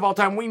greatest of all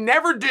time. We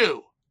never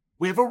do.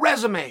 We have a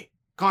resume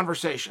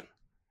conversation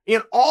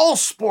in all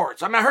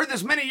sports. I mean, I heard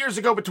this many years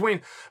ago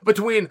between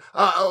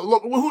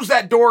who's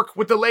that dork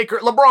with the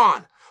Lakers?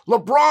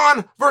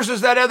 LeBron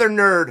versus that other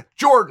nerd,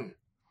 Jordan.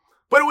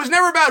 But it was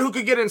never about who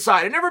could get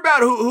inside. It never about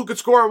who could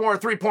score more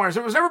 3-pointers.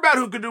 It was never about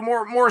who could do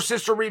more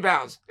assists or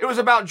rebounds. It was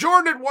about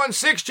Jordan had won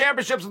 6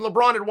 championships and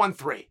LeBron had won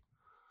 3.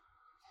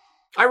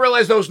 I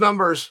realize those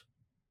numbers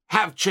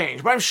have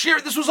changed, but I'm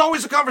sure this was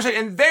always a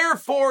conversation, and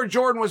therefore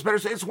Jordan was better.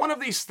 So it's one of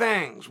these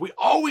things. We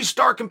always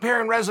start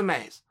comparing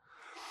resumes.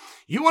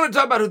 You want to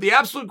talk about who the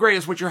absolute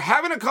greatest, which you're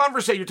having a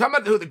conversation. You're talking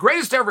about who the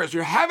greatest ever is.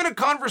 You're having a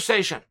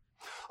conversation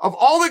of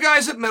all the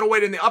guys at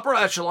middleweight in the upper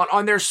echelon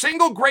on their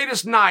single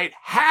greatest night.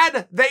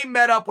 Had they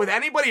met up with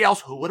anybody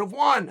else, who would have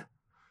won?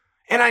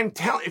 And I'm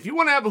telling, if you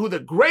want to have who the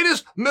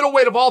greatest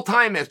middleweight of all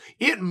time is,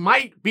 it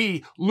might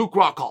be Luke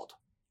Rockhold.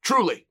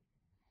 Truly.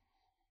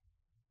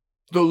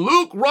 The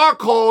Luke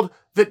Rockhold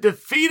that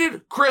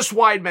defeated Chris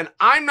Weidman.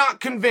 I'm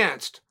not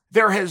convinced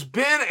there has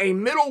been a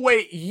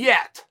middleweight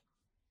yet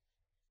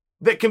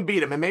that can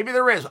beat him. And maybe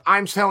there is.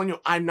 I'm telling you,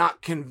 I'm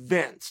not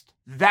convinced.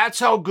 That's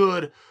how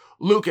good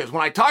Luke is.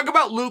 When I talk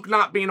about Luke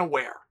not being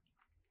aware,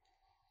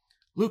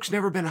 Luke's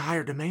never been a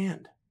higher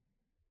demand.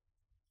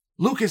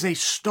 Luke is a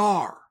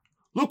star.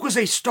 Luke was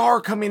a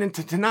star coming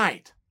into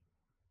tonight.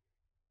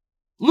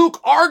 Luke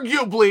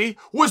arguably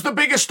was the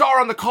biggest star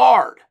on the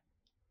card.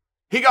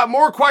 He got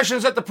more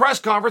questions at the press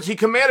conference. He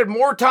commanded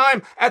more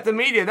time at the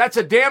media. That's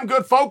a damn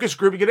good focus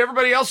group. You get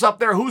everybody else up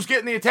there. Who's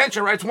getting the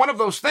attention, right? It's one of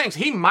those things.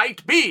 He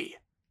might be.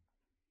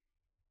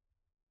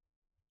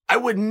 I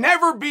would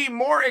never be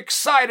more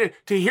excited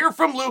to hear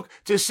from Luke,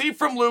 to see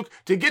from Luke,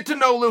 to get to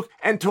know Luke,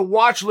 and to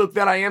watch Luke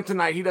than I am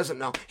tonight. He doesn't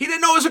know. He didn't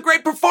know it was a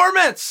great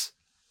performance.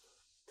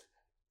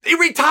 He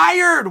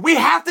retired. We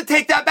have to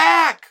take that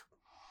back.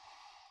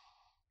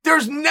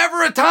 There's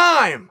never a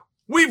time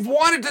we've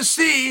wanted to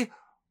see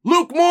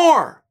Luke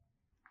more.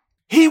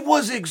 He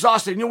was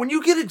exhausted. When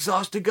you get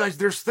exhausted, guys,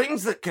 there's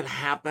things that can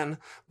happen,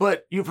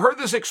 but you've heard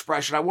this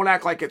expression. I won't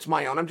act like it's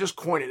my own. I'm just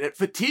coining it.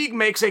 Fatigue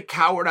makes a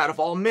coward out of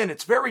all men.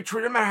 It's very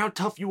true. No matter how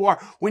tough you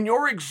are, when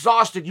you're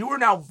exhausted, you are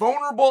now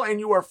vulnerable and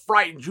you are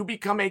frightened. You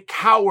become a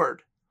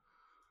coward.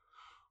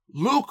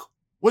 Luke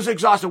was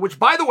exhausted, which,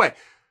 by the way,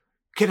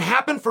 can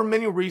happen for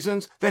many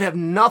reasons that have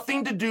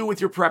nothing to do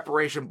with your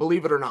preparation,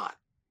 believe it or not.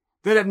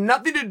 That have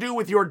nothing to do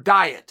with your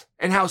diet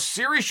and how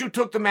serious you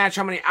took the match,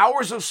 how many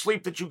hours of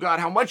sleep that you got,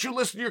 how much you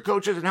listened to your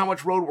coaches, and how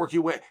much road work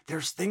you went.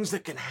 There's things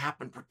that can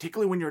happen,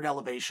 particularly when you're at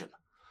elevation.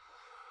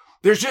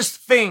 There's just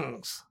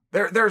things.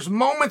 There's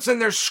moments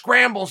and there's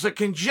scrambles that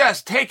can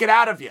just take it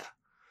out of you.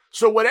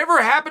 So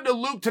whatever happened to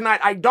Luke tonight,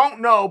 I don't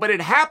know, but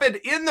it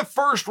happened in the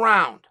first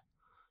round.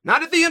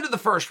 Not at the end of the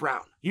first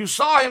round. You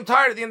saw him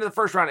tired at the end of the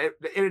first round.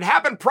 It had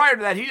happened prior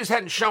to that. He just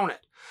hadn't shown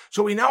it.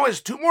 So he now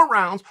has 2 more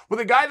rounds with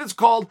a guy that's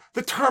called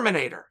the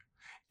Terminator.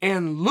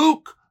 And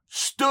Luke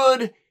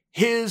stood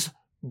his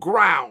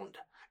ground.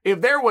 If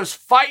there was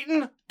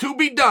fighting to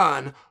be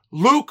done,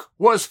 Luke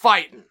was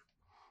fighting.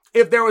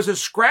 If there was a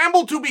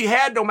scramble to be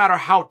had, no matter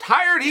how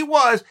tired he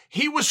was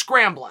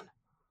scrambling.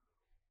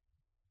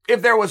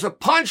 If there was a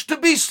punch to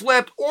be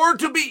slipped or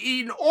to be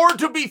eaten or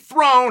to be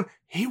thrown,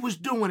 he was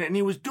doing it, and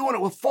he was doing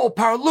it with full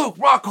power. Luke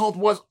Rockhold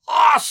was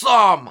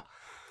awesome.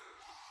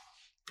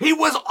 He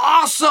was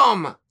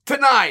awesome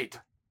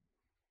tonight.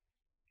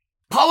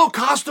 Paulo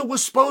Costa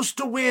was supposed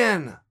to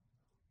win.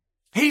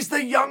 He's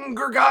the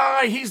younger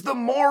guy. He's the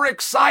more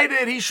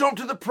excited. He showed up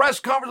to the press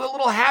conference a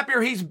little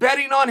happier. He's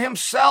betting on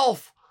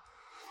himself.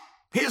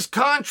 His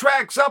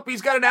contract's up.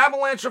 He's got an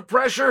avalanche of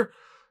pressure.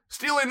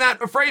 Stealing that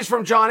phrase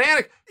from John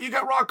Anik, you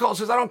got Rockhold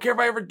says, I don't care if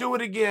I ever do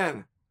it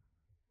again.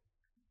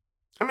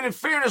 I mean, in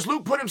fairness,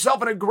 Luke put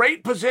himself in a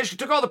great position,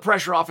 took all the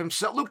pressure off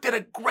himself. Luke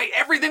did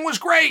everything was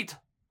great.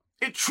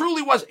 It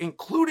truly was,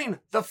 including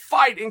the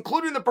fight,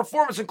 including the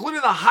performance,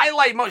 including the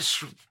highlight,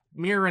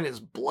 smearing his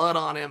blood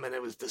on him, and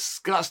it was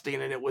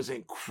disgusting, and it was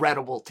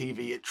incredible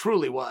TV. It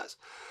truly was.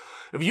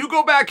 If you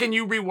go back and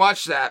you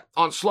rewatch that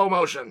on slow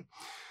motion,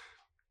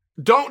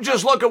 don't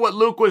just look at what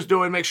Luke was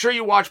doing. Make sure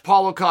you watch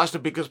Paulo Costa,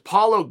 because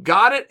Paulo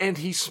got it and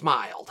he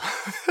smiled.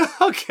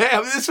 Okay,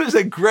 I mean, this was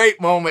a great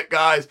moment,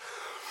 guys.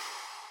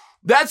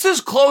 That's as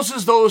close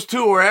as those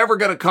two are ever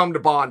going to come to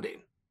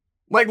bonding.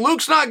 Like,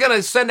 Luke's not going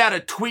to send out a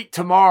tweet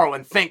tomorrow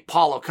and thank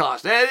Paulo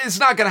Costa. It's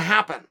not going to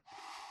happen.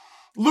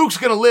 Luke's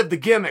going to live the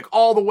gimmick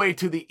all the way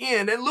to the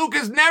end. And Luke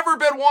has never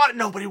been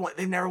wanted.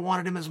 They never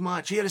wanted him as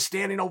much. He had a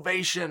standing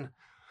ovation.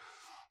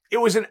 It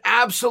was an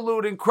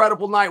absolute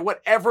incredible night.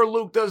 Whatever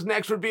Luke does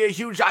next would be a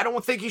huge... I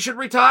don't think he should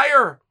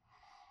retire.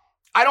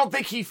 I don't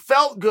think he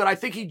felt good. I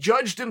think he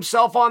judged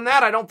himself on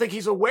that. I don't think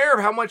he's aware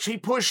of how much he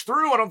pushed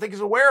through. I don't think he's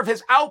aware of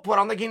his output. I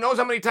don't think he knows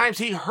how many times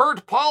he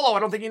hurt Paulo. I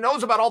don't think he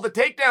knows about all the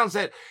takedowns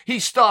that he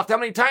stuffed, how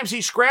many times he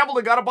scrambled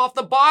and got up off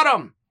the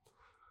bottom.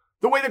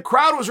 The way the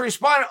crowd was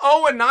responding.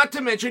 Oh, and not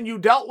to mention, you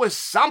dealt with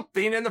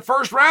something in the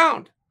first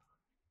round.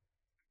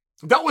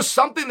 That was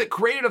something that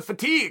created a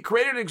fatigue,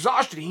 created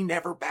exhaustion. He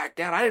never backed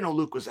down. I didn't know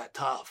Luke was that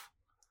tough.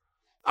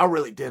 I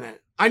really didn't.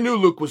 I knew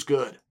Luke was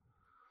good.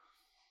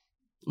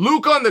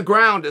 Luke on the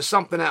ground is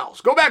something else.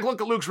 Go back,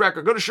 look at Luke's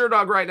record. Go to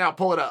SureDog right now,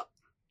 pull it up.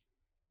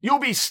 You'll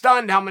be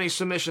stunned how many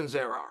submissions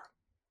there are.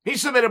 He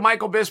submitted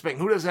Michael Bisping.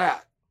 Who does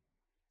that?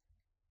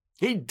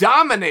 He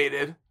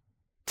dominated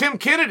Tim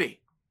Kennedy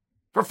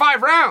for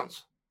 5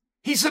 rounds.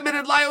 He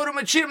submitted Lyoto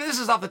Machida. This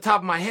is off the top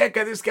of my head,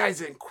 guys. This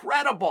guy's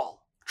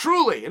incredible.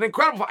 Truly an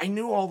incredible. I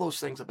knew all those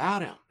things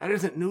about him. That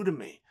isn't new to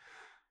me.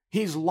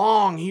 He's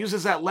long. He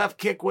uses that left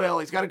kick well.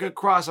 He's got a good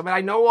cross. I mean,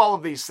 I know all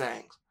of these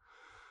things.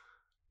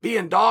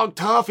 Being dog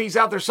tough, he's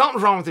out there.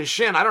 Something's wrong with his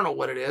shin. I don't know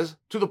what it is.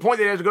 To the point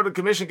that he had to go to the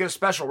commission and get a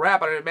special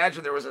wrap. I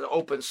imagine there was an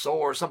open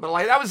sore or something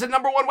like that. That was the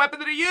number 1 weapon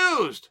that he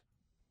used.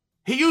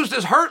 He used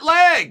his hurt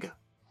leg.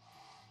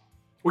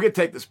 We're going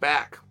to take this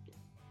back.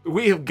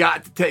 We have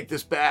got to take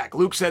this back.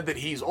 Luke said that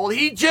he's old.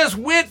 He just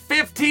went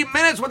 15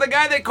 minutes with a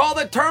guy they call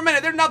the Terminator.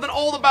 There's nothing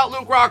old about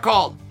Luke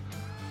Rockhold.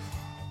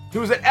 He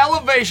was at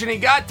elevation. He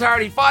got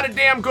tired. He fought a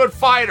damn good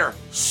fighter.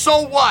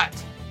 So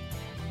what?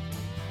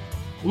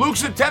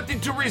 Luke's attempting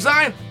to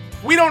resign.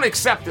 We don't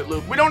accept it,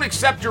 Luke. We don't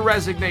accept your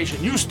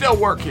resignation. You still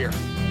work here.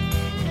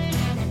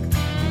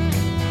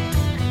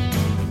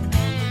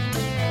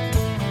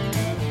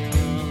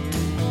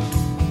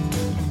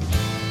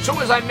 So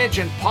as I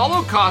mentioned,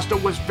 Paulo Costa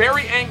was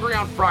very angry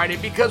on Friday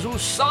because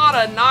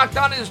USADA knocked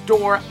on his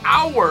door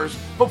hours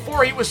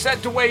before he was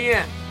set to weigh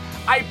in.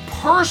 I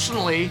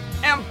personally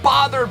am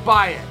bothered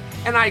by it,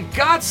 and I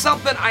got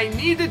something I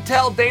need to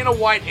tell Dana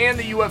White and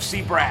the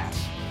UFC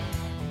brass.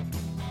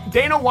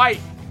 Dana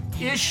White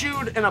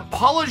issued an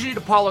apology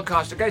to Paulo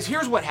Costa. Guys,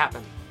 here's what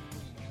happened.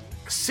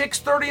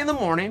 6:30 in the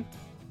morning,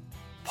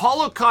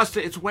 Paulo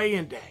Costa, it's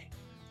weigh-in day.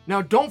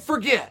 Now, don't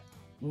forget,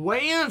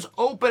 weigh-ins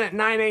open at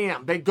 9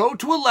 a.m. They go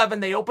to 11,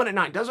 they open at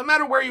 9. Doesn't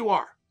matter where you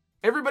are.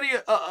 Everybody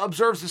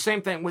observes the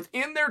same thing.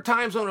 Within their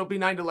time zone, it'll be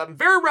 9 to 11.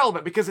 Very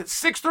relevant because at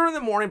 6:30 in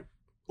the morning,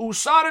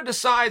 USADA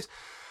decides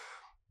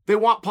they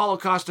want Paulo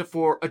Costa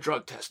for a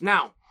drug test.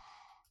 Now,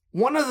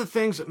 One of the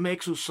things that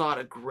makes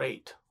USADA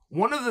great,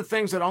 one of the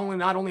things that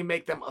not only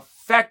make them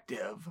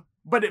effective,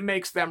 but it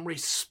makes them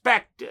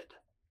respected,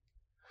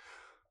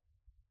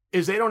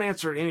 is they don't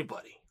answer to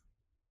anybody.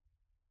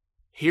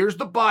 Here's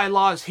the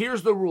bylaws,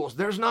 here's the rules.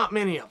 There's not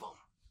many of them.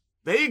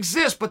 They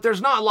exist, but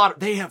there's not a lot.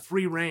 They have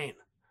free reign.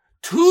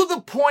 To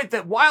the point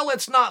that while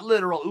it's not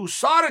literal,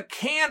 USADA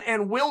can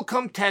and will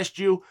come test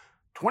you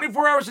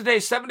 24 hours a day,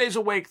 7 days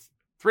a week,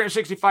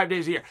 365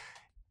 days a year.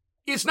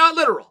 It's not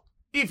literal.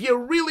 If you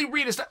really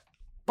read it,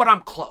 but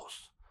I'm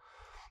close.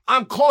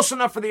 I'm close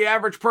enough for the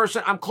average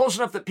person. I'm close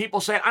enough that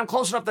people say it. I'm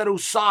close enough that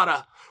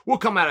USADA will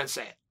come out and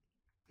say it.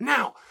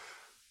 Now,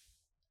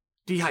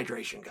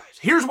 dehydration, guys.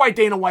 Here's why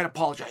Dana White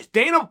apologized.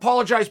 Dana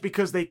apologized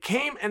because they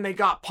came and they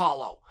got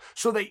Paulo.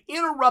 So they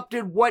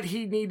interrupted what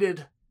he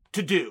needed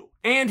to do.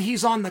 And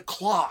he's on the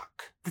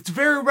clock. It's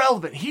very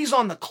relevant. He's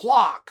on the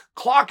clock.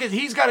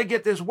 He's got to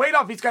get this weight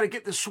off. He's got to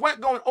get this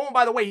sweat going. Oh, and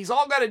by the way, he's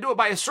all got to do it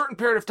by a certain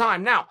period of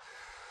time. Now,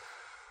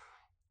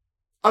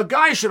 a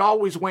guy should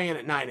always weigh in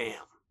at 9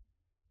 a.m.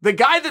 The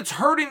guy that's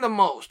hurting the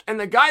most and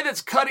the guy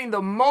that's cutting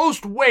the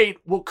most weight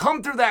will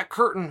come through that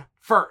curtain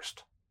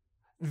first.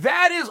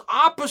 That is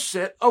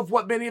opposite of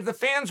what many of the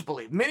fans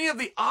believe. Many of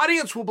the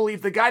audience will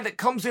believe the guy that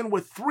comes in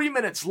with 3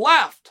 minutes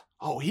left,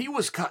 oh, he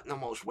was cutting the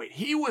most weight.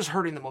 He was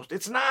hurting the most.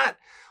 It's not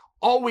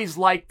always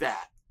like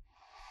that.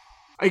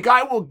 A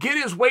guy will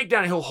get his weight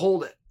down and he'll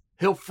hold it.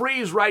 He'll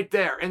freeze right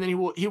there, and then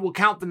he will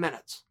count the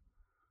minutes.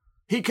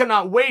 He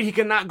cannot wait. He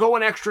cannot go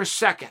an extra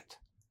second.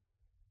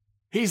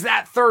 He's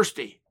that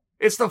thirsty.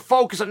 It's the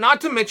focus,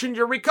 not to mention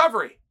your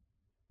recovery.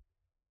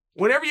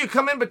 Whenever you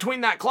come in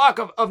between that clock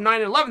of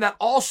 9 and 11, that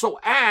also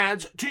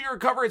adds to your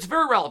recovery. It's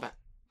very relevant.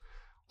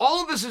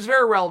 All of this is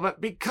very relevant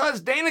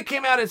because Dana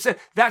came out and said,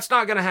 that's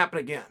not going to happen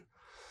again.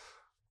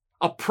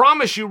 I'll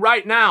promise you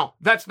right now,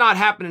 that's not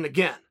happening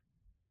again.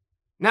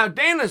 Now,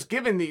 Dana's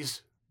giving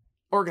these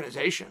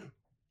organization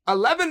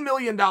 $11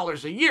 million a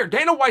year.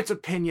 Dana White's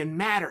opinion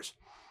matters.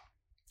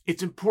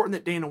 It's important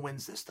that Dana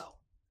wins this, though.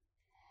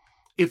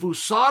 If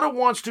USADA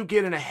wants to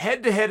get in a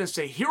head-to-head and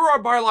say, here are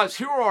our bylaws,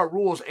 here are our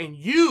rules, and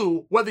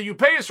you, whether you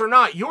pay us or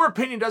not, your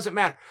opinion doesn't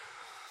matter,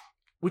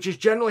 which is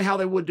generally how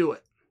they would do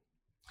it.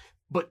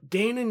 But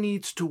Dana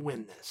needs to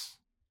win this.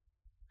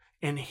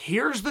 And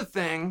here's the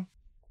thing.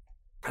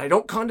 I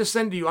don't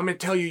condescend to you. I'm going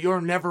to tell you, you'll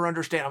never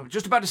understand. I'm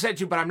just about to say it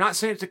to you, but I'm not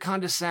saying it to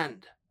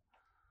condescend.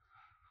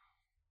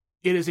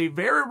 It is a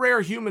very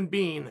rare human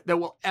being that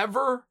will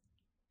ever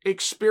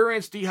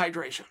experience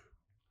dehydration.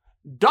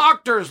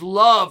 Doctors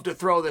love to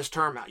throw this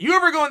term out. You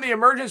ever go in the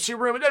emergency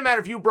room, it doesn't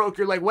matter if you broke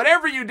your leg,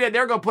 whatever you did,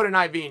 they're going to put an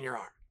IV in your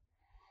arm.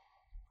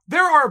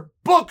 There are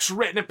books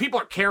written, and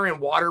people are carrying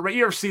water. Right?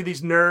 You ever see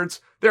these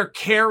nerds? They're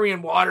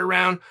carrying water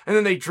around, and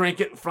then they drink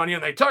it in front of you,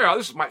 and they tell you, oh,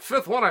 this is my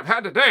 5th one I've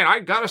had today, and I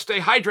got to stay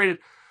hydrated.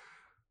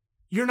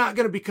 You're not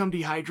going to become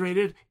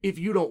dehydrated if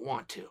you don't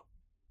want to.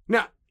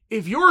 Now,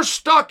 if you're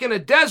stuck in a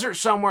desert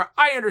somewhere,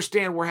 I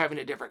understand we're having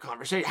a different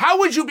conversation. How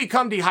would you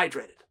become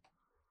dehydrated?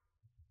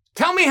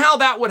 Tell me how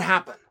that would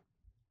happen.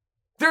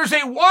 There's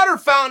a water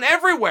fountain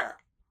everywhere.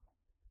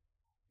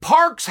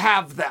 Parks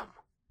have them.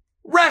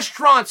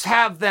 Restaurants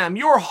have them.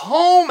 Your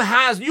home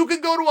has. You can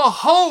go to a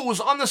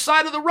hose on the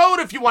side of the road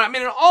if you want. I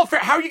mean, in all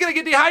fair, how are you going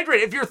to get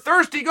dehydrated? If you're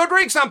thirsty, go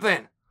drink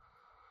something.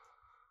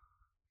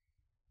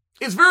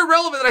 It's very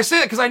relevant that I say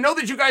that because I know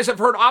that you guys have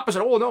heard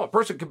opposite. Oh, no, a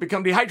person can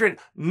become dehydrated.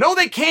 No,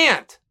 they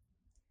can't.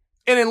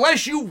 And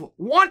unless you've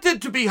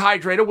wanted to be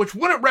hydrated, which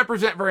wouldn't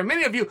represent very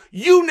many of you,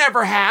 you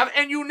never have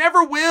and you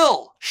never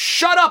will.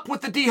 Shut up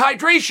with the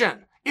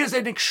dehydration. It is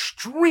an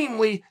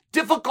extremely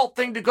difficult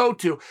thing to go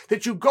to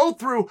that you go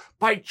through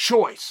by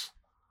choice.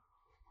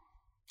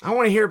 I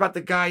want to hear about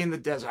the guy in the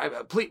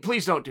desert.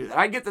 Please don't do that.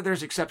 I get that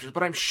there's exceptions,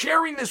 but I'm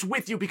sharing this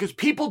with you because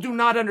people do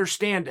not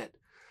understand it.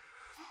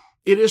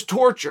 It is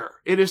torture.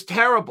 It is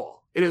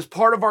terrible. It is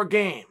part of our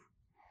game.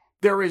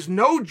 There is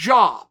no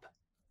job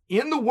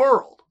in the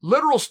world,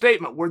 literal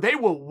statement, where they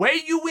will weigh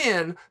you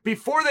in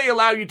before they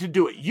allow you to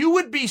do it. You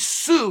would be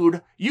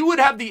sued. You would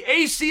have the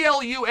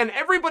ACLU and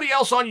everybody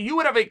else on you. You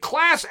would have a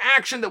class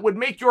action that would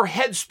make your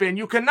head spin.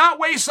 You cannot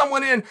weigh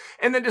someone in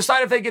and then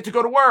decide if they get to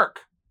go to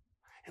work.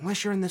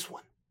 Unless you're in this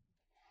one.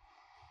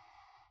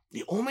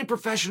 The only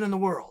profession in the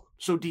world.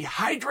 So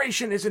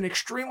dehydration is an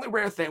extremely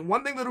rare thing.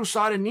 One thing that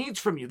USADA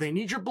needs from you, they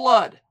need your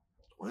blood.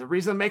 One of the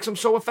reasons that makes them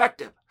so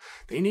effective.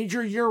 They need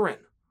your urine.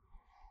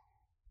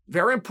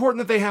 Very important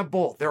that they have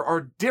both. There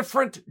are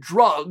different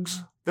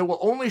drugs that will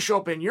only show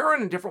up in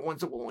urine and different ones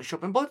that will only show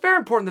up in blood. Very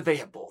important that they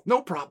have both.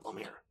 No problem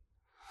here.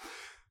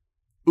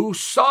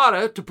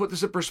 USADA, to put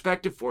this in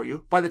perspective for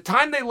you, by the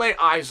time they lay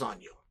eyes on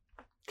you,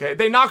 okay,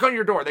 they knock on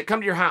your door, they come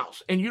to your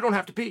house, and you don't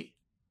have to pee.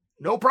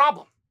 No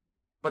problem.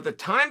 But the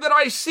time that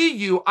I see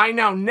you, I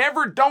now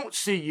never don't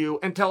see you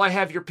until I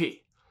have your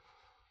pee.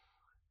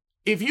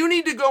 If you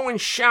need to go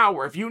and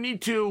shower, if you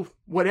need to,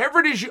 whatever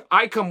it is,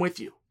 I come with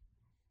you.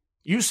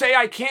 You say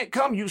I can't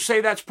come, you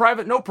say that's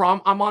private, no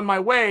problem, I'm on my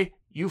way,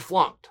 you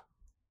flunked.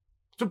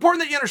 It's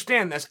important that you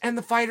understand this, and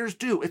the fighters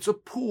do. It's a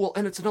pool,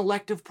 and it's an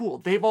elective pool.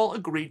 They've all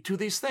agreed to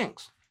these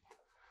things.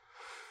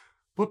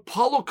 But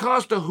Paulo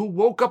Costa, who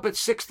woke up at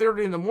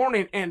 6:30 in the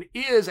morning and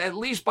is, at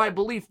least by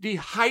belief,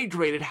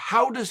 dehydrated,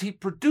 how does he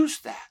produce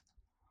that?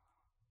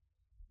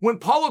 When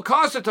Paulo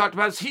Costa talked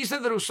about it, he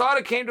said that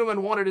USADA came to him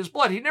and wanted his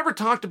blood. He never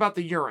talked about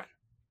the urine.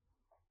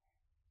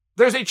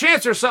 There's a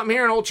chance there's something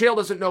here and old Chael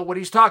doesn't know what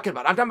he's talking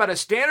about. I'm talking about a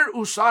standard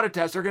USADA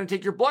test. They're going to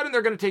take your blood and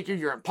they're going to take your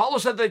urine. Paulo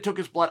said they took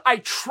his blood. I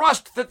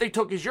trust that they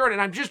took his urine,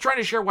 and I'm just trying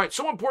to share why it's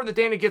so important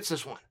that Dana gets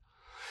this one.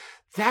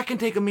 That can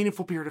take a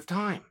meaningful period of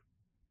time.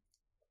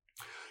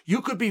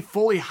 You could be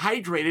fully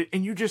hydrated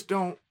and you just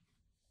don't,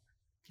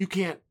 you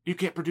can't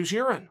produce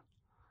urine.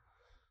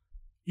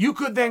 You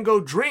could then go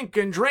drink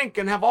and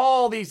have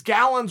all these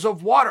gallons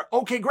of water.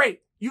 Okay,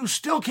 great. You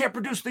still can't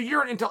produce the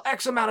urine until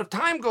X amount of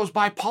time goes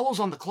by. Paulo's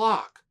on the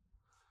clock.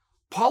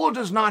 Paulo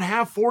does not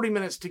have 40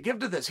 minutes to give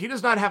to this. He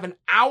does not have an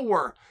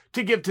hour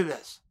to give to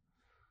this.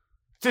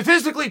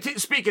 Statistically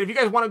speaking, if you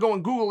guys want to go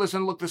and Google this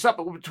and look this up,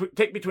 it will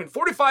take between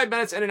 45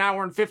 minutes and an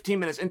hour and 15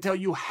 minutes until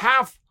you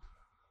have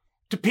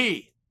to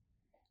pee.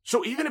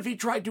 So even if he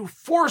tried to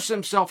force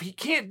himself, he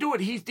can't do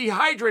it. He's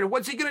dehydrated.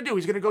 What's he going to do?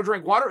 He's going to go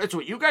drink water? That's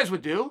what you guys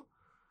would do.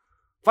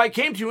 If I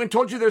came to you and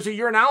told you there's a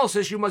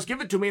urinalysis, you must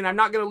give it to me, and I'm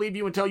not going to leave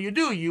you until you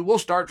do. You will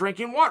start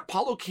drinking water.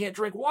 Paulo can't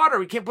drink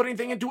water. He can't put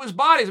anything into his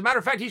body. As a matter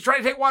of fact, he's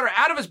trying to take water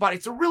out of his body.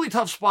 It's a really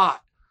tough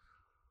spot.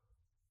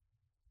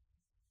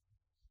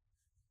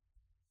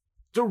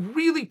 It's a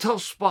really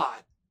tough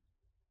spot.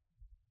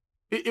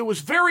 It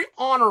was very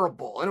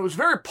honorable, and it was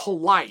very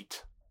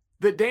polite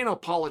that Dana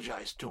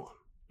apologized to him.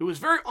 It was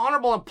very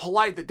honorable and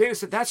polite that Dana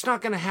said, that's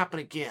not going to happen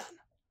again.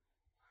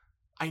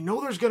 I know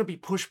there's going to be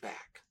pushback.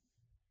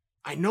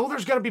 I know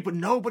there's going to be, but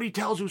nobody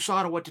tells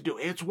USADA what to do.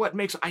 It's what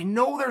makes, I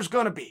know there's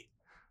going to be.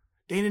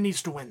 Dana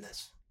needs to win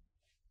this.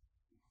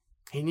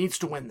 He needs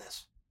to win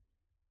this.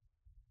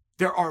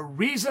 There are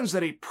reasons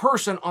that a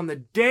person on the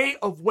day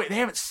of they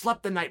haven't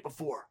slept the night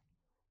before.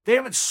 They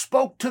haven't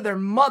spoke to their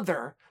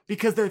mother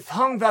because their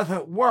tongue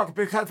doesn't work,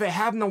 because they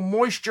have no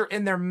moisture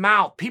in their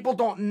mouth. People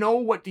don't know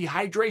what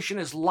dehydration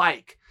is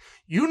like.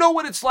 You know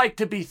what it's like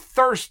to be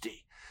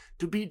thirsty.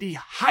 To be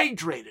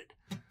dehydrated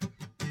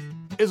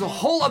is a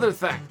whole other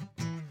thing.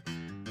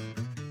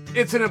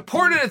 It's an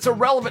important, it's a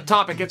relevant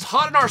topic. It's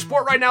hot in our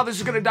sport right now. This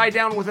is going to die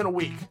down within a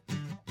week.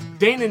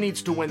 Dana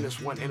needs to win this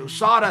one, and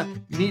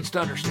USADA needs to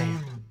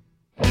understand.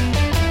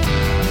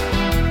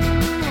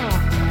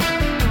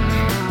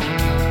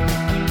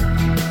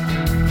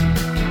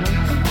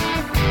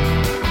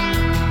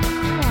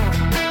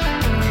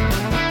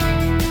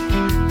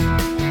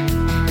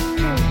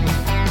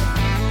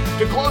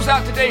 To close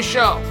out today's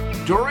show,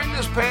 during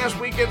this past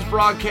weekend's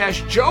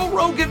broadcast, Joe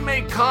Rogan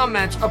made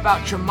comments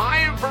about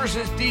Chimaev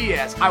versus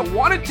Diaz. I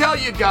want to tell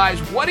you guys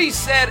what he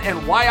said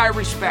and why I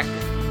respect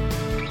it.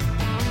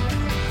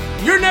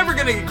 You're never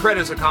going to get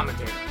credit as a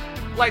commentator.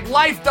 Like,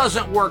 life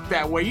doesn't work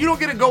that way. You don't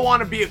get to go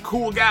on and be a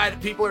cool guy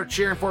that people are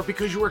cheering for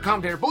because you were a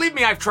commentator. Believe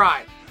me, I've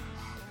tried.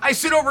 I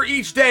sit over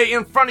each day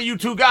in front of you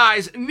two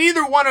guys.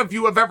 Neither one of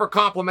you have ever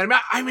complimented me.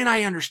 I mean,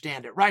 I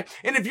understand it, right?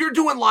 And if you're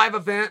doing live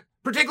event,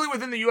 particularly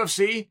within the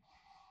UFC,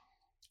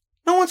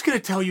 no one's going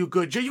to tell you,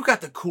 good, Joe, you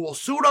got the cool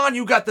suit on,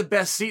 you got the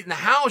best seat in the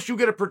house, you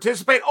get to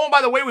participate. Oh, by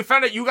the way, we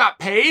found out you got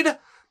paid.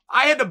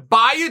 I had to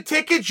buy you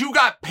tickets, you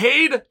got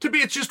paid to be,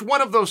 it's just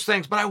one of those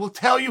things. But I will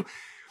tell you,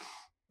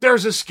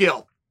 there's a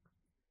skill.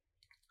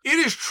 It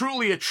is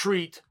truly a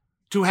treat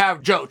to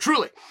have Joe,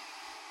 truly,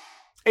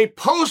 a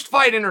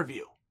post-fight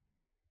interview.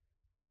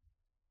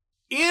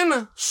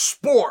 In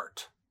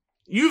sport,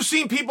 you've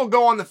seen people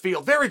go on the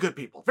field, very good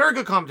people, very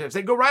good commentators.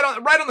 They go right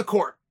on the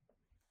court.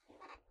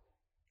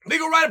 They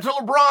go right up to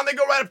LeBron, they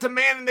go right up to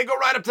Manning, they go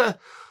right up to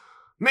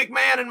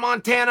McMahon in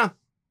Montana,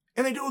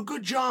 and they do a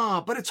good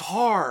job, but it's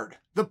hard.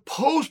 The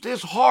post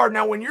is hard.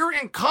 Now, when you're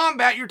in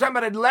combat, you're talking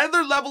about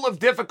another level of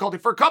difficulty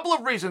for a couple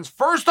of reasons.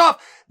 First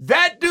off,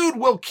 that dude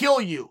will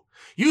kill you.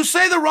 You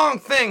say the wrong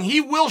thing,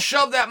 he will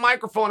shove that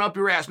microphone up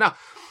your ass. Now,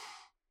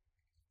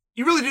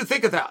 you really do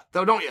think of that,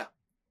 though, don't you?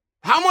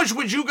 How much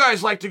would you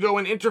guys like to go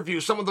and interview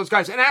some of those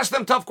guys and ask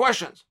them tough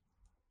questions?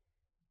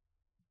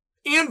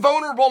 In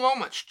vulnerable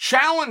moments,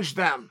 challenge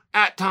them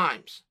at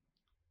times.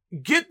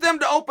 Get them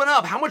to open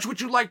up. How much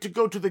would you like to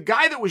go to the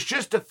guy that was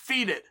just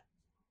defeated,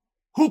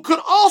 who could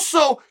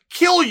also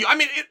kill you? I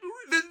mean,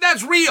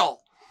 that's real.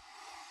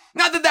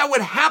 Not that that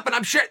would happen.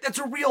 I'm sure that's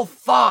a real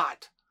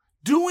thought.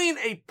 Doing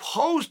a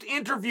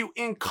post-interview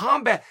in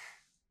combat,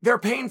 they're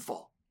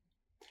painful.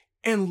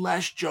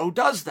 Unless Joe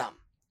does them.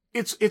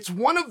 It's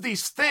one of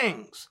these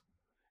things.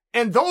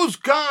 And those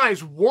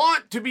guys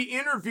want to be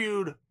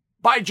interviewed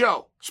by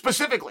Joe,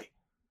 specifically.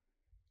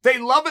 They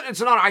love it.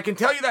 It's an honor. I can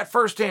tell you that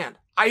firsthand.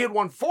 I had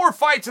won 4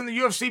 fights in the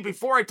UFC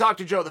before I talked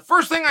to Joe. The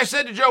first thing I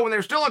said to Joe when they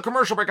were still on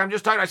commercial break, I'm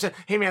just talking, I said,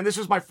 hey man, this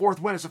is my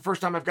 4th win. It's the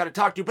first time I've got to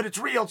talk to you, but it's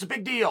real. It's a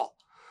big deal.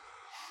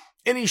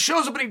 And he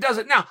shows up and he does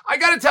it. Now, I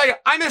got to tell you,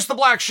 I miss the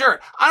black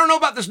shirt. I don't know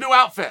about this new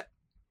outfit.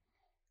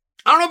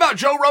 I don't know about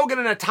Joe Rogan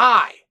in a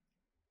tie.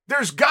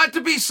 There's got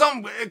to be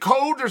some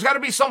code. There's got to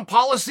be some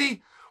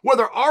policy.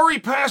 Whether Ari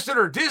passed it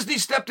or Disney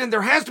stepped in,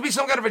 there has to be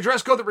some kind of a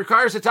dress code that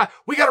requires a tie.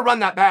 We got to run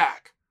that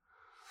back.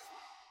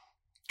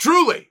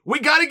 Truly,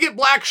 we got to get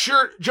Black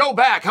Shirt Joe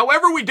back.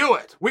 However we do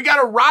it, we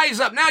got to rise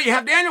up. Now you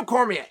have Daniel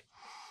Cormier.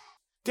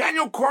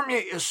 Daniel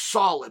Cormier is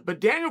solid, but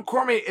Daniel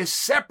Cormier is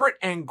separate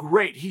and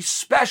great. He's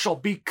special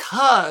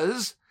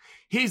because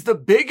he's the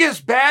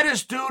biggest,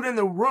 baddest dude in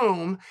the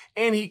room,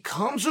 and he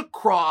comes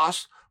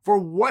across for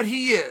what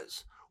he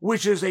is,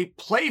 which is a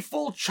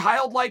playful,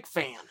 childlike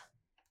fan.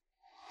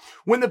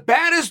 When the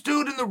baddest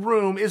dude in the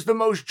room is the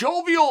most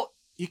jovial,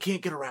 you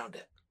can't get around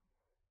it.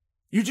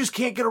 You just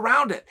can't get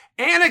around it.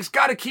 Anik's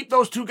got to keep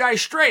those two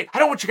guys straight. I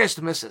don't want you guys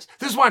to miss this.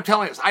 This is why I'm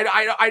telling us.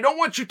 I don't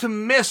want you to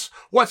miss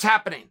what's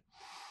happening.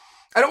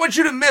 I don't want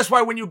you to miss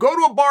why when you go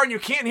to a bar and you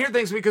can't hear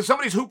things because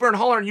somebody's hooping and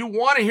hollering, you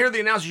want to hear the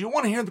announcers. You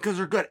want to hear them because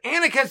they're good.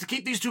 Anik has to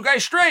keep these two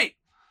guys straight.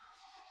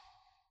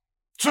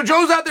 So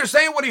Joe's out there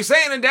saying what he's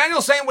saying and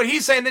Daniel's saying what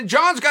he's saying. Then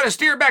John's got to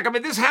steer back. I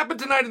mean, this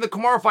happened tonight in the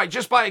Kamaru fight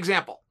just by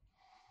example.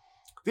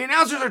 The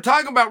announcers are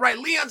talking about, right,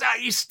 Leon's out,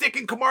 he's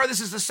sticking Kamaru, this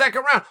is the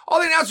second round. All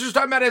the announcers are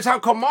talking about is how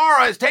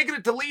Kamaru is taking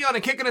it to Leon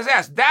and kicking his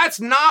ass. That's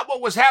not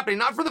what was happening,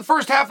 not for the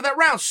first half of that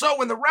round. So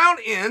when the round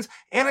ends,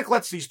 Anik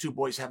lets these two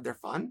boys have their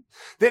fun.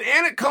 Then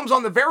Anik comes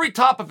on the very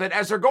top of it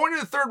as they're going to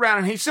the third round,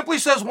 and he simply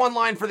says one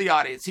line for the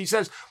audience. He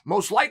says,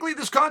 most likely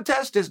this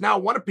contest is now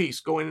one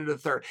apiece going into the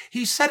third.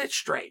 He said it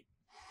straight.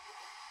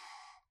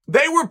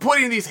 They were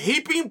putting these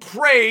heaping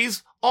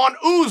praise on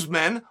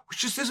Usman, which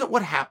just isn't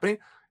what happened.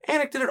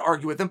 Anik didn't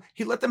argue with them.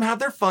 He let them have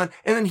their fun,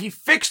 and then he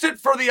fixed it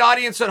for the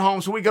audience at home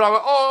so we could all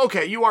go, oh,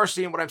 okay, you are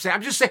seeing what I'm saying.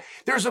 I'm just saying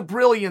there's a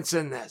brilliance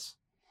in this.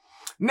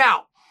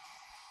 Now,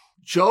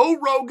 Joe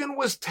Rogan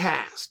was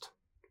tasked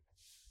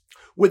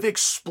with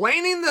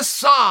explaining the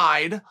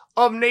side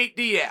of Nate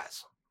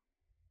Diaz.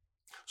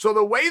 So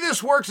the way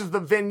this works is the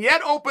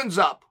vignette opens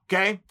up,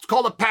 okay? It's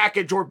called a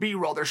package or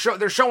B-roll. They're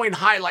showing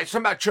highlights,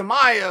 something about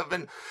Chimaev,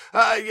 and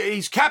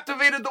he's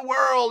captivated the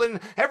world, and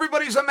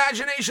everybody's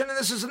imagination, and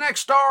this is the next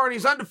star, and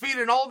he's undefeated,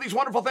 and all of these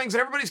wonderful things,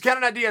 and everybody's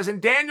counting ideas,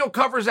 and Daniel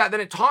covers that.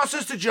 Then it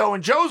tosses to Joe,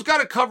 and Joe's got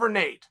to cover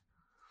Nate.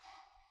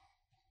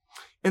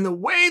 And the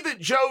way that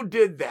Joe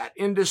did that,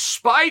 in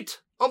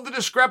despite of the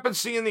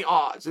discrepancy in the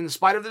odds, in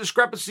spite of the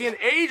discrepancy in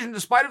age, and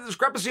despite of the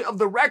discrepancy of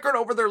the record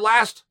over their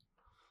last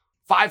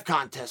 5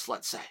 contests,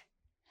 let's say,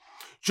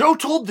 Joe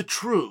told the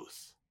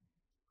truth.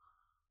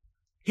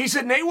 He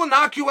said, Nate will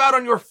knock you out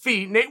on your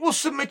feet. Nate will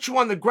submit you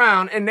on the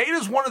ground. And Nate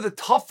is one of the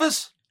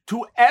toughest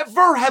to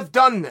ever have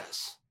done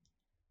this.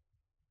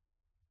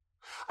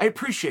 I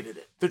appreciated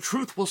it. The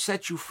truth will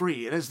set you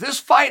free. And as this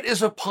fight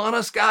is upon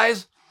us,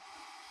 guys,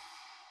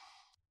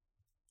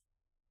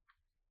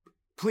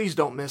 please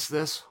don't miss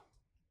this.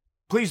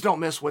 Please don't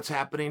miss what's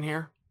happening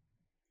here.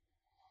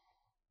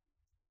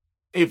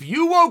 If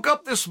you woke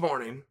up this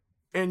morning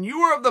and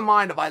you were of the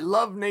mind of, I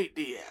love Nate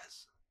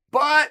Diaz,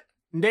 but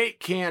Nate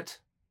can't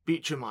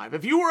beat Chimaev.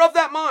 If you were of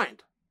that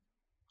mind,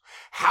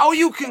 how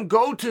you can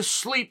go to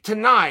sleep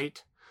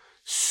tonight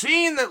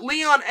seeing that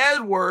Leon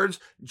Edwards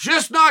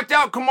just knocked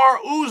out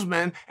Kamaru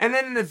Usman, and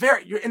then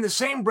in the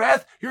same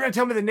breath, you're going to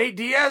tell me that Nate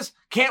Diaz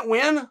can't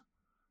win?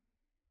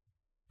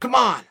 Come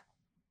on.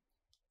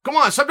 Come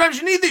on. Sometimes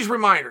you need these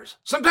reminders.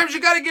 Sometimes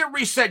you got to get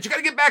reset. You got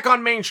to get back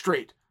on Main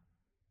Street.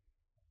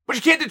 But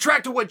you can't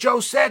detract to what Joe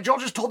said. Joe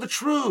just told the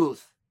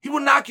truth. He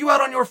will knock you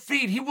out on your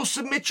feet. He will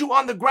submit you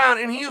on the ground,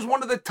 and he is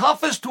one of the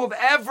toughest to have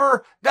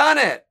ever done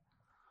it.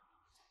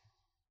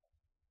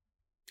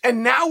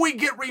 And now we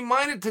get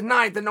reminded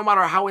tonight that no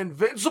matter how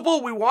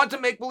invincible we want to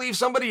make believe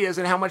somebody is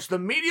and how much the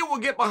media will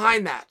get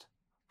behind that,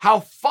 how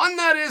fun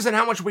that is and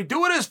how much we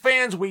do it as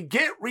fans, we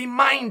get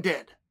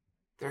reminded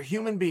they're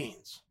human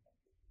beings.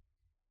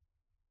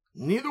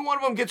 Neither one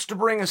of them gets to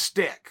bring a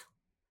stick.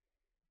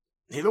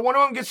 Neither one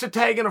of them gets to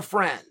tag in a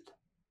friend.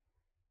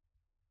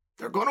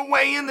 They're going to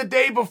weigh in the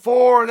day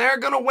before, and they're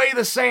going to weigh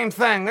the same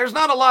thing. There's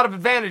not a lot of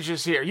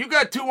advantages here. You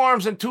got 2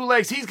 arms and 2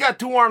 legs. He's got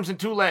 2 arms and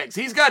 2 legs.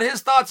 He's got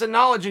his thoughts and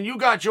knowledge, and you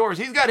got yours.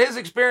 He's got his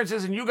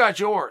experiences, and you got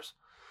yours.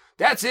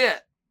 That's it.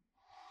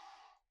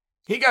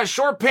 He got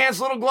short pants,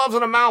 little gloves,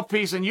 and a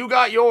mouthpiece, and you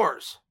got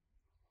yours.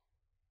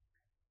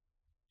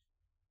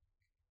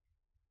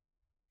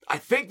 I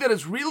think that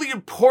it's really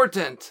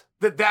important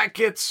that that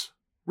gets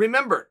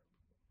remembered.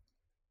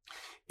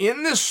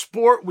 In this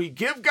sport, we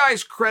give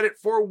guys credit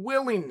for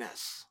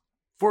willingness,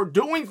 for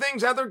doing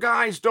things other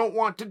guys don't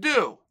want to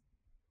do.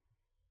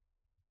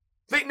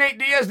 Think Nate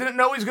Diaz didn't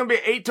know he's going to be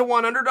an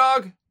 8-1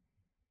 underdog?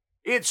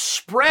 It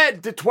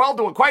spread to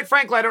 12-1. Quite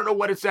frankly, I don't know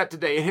what it's at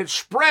today. It had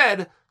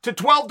spread to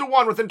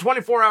 12-1 within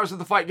 24 hours of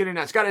the fight getting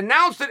announced. Got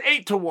announced at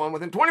 8-1.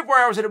 Within 24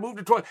 hours, it had moved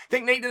to 12.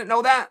 Think Nate didn't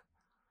know that?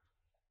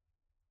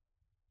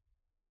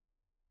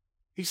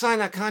 He signed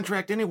that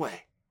contract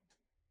anyway.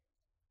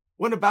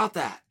 What about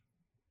that?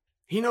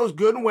 He knows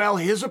good and well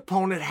his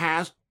opponent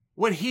has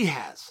what he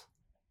has.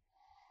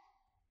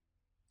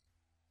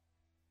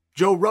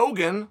 Joe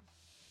Rogan,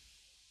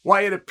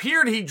 why it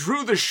appeared he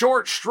drew the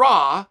short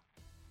straw,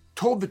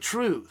 told the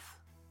truth.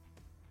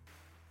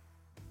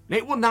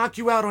 Nate will knock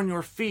you out on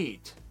your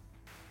feet.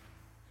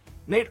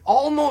 Nate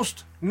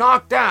almost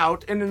knocked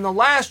out, and in the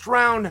last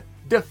round,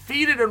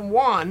 defeated and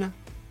won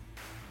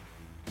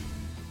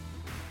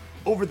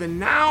over the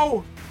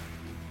now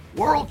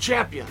World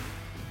champion.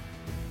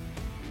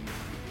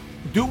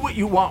 Do what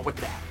you want with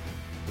that.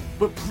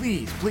 But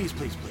please, please,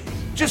 please, please,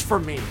 just for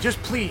me,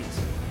 just please,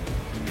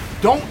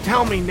 don't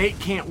tell me Nate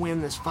can't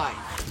win this fight.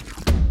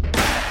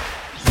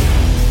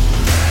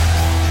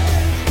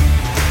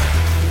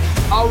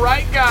 All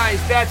right,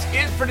 guys, that's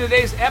it for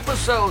today's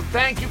episode.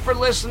 Thank you for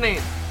listening.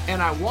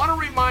 And I want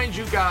to remind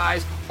you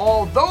guys,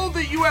 although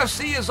the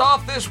UFC is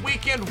off this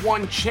weekend,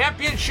 One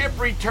Championship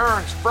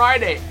returns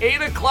Friday,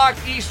 8 o'clock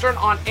Eastern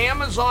on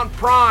Amazon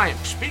Prime.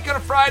 Speaking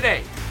of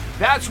Friday,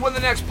 that's when the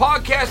next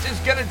podcast is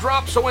going to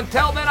drop. So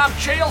until then, I'm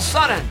Chael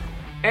Sonnen,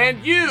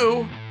 and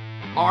you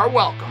are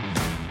welcome.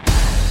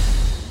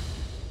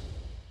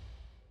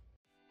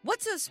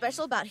 What's so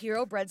special about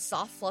Hero Bread's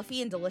soft,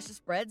 fluffy, and delicious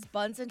breads,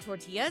 buns, and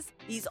tortillas?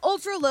 These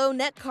ultra-low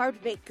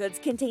net-carb baked goods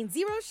contain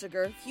 0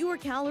 sugar, fewer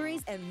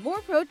calories, and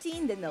more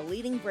protein than the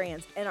leading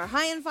brands, and are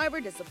high in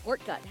fiber to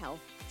support gut health.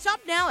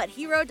 Shop now at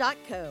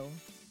Hero.co.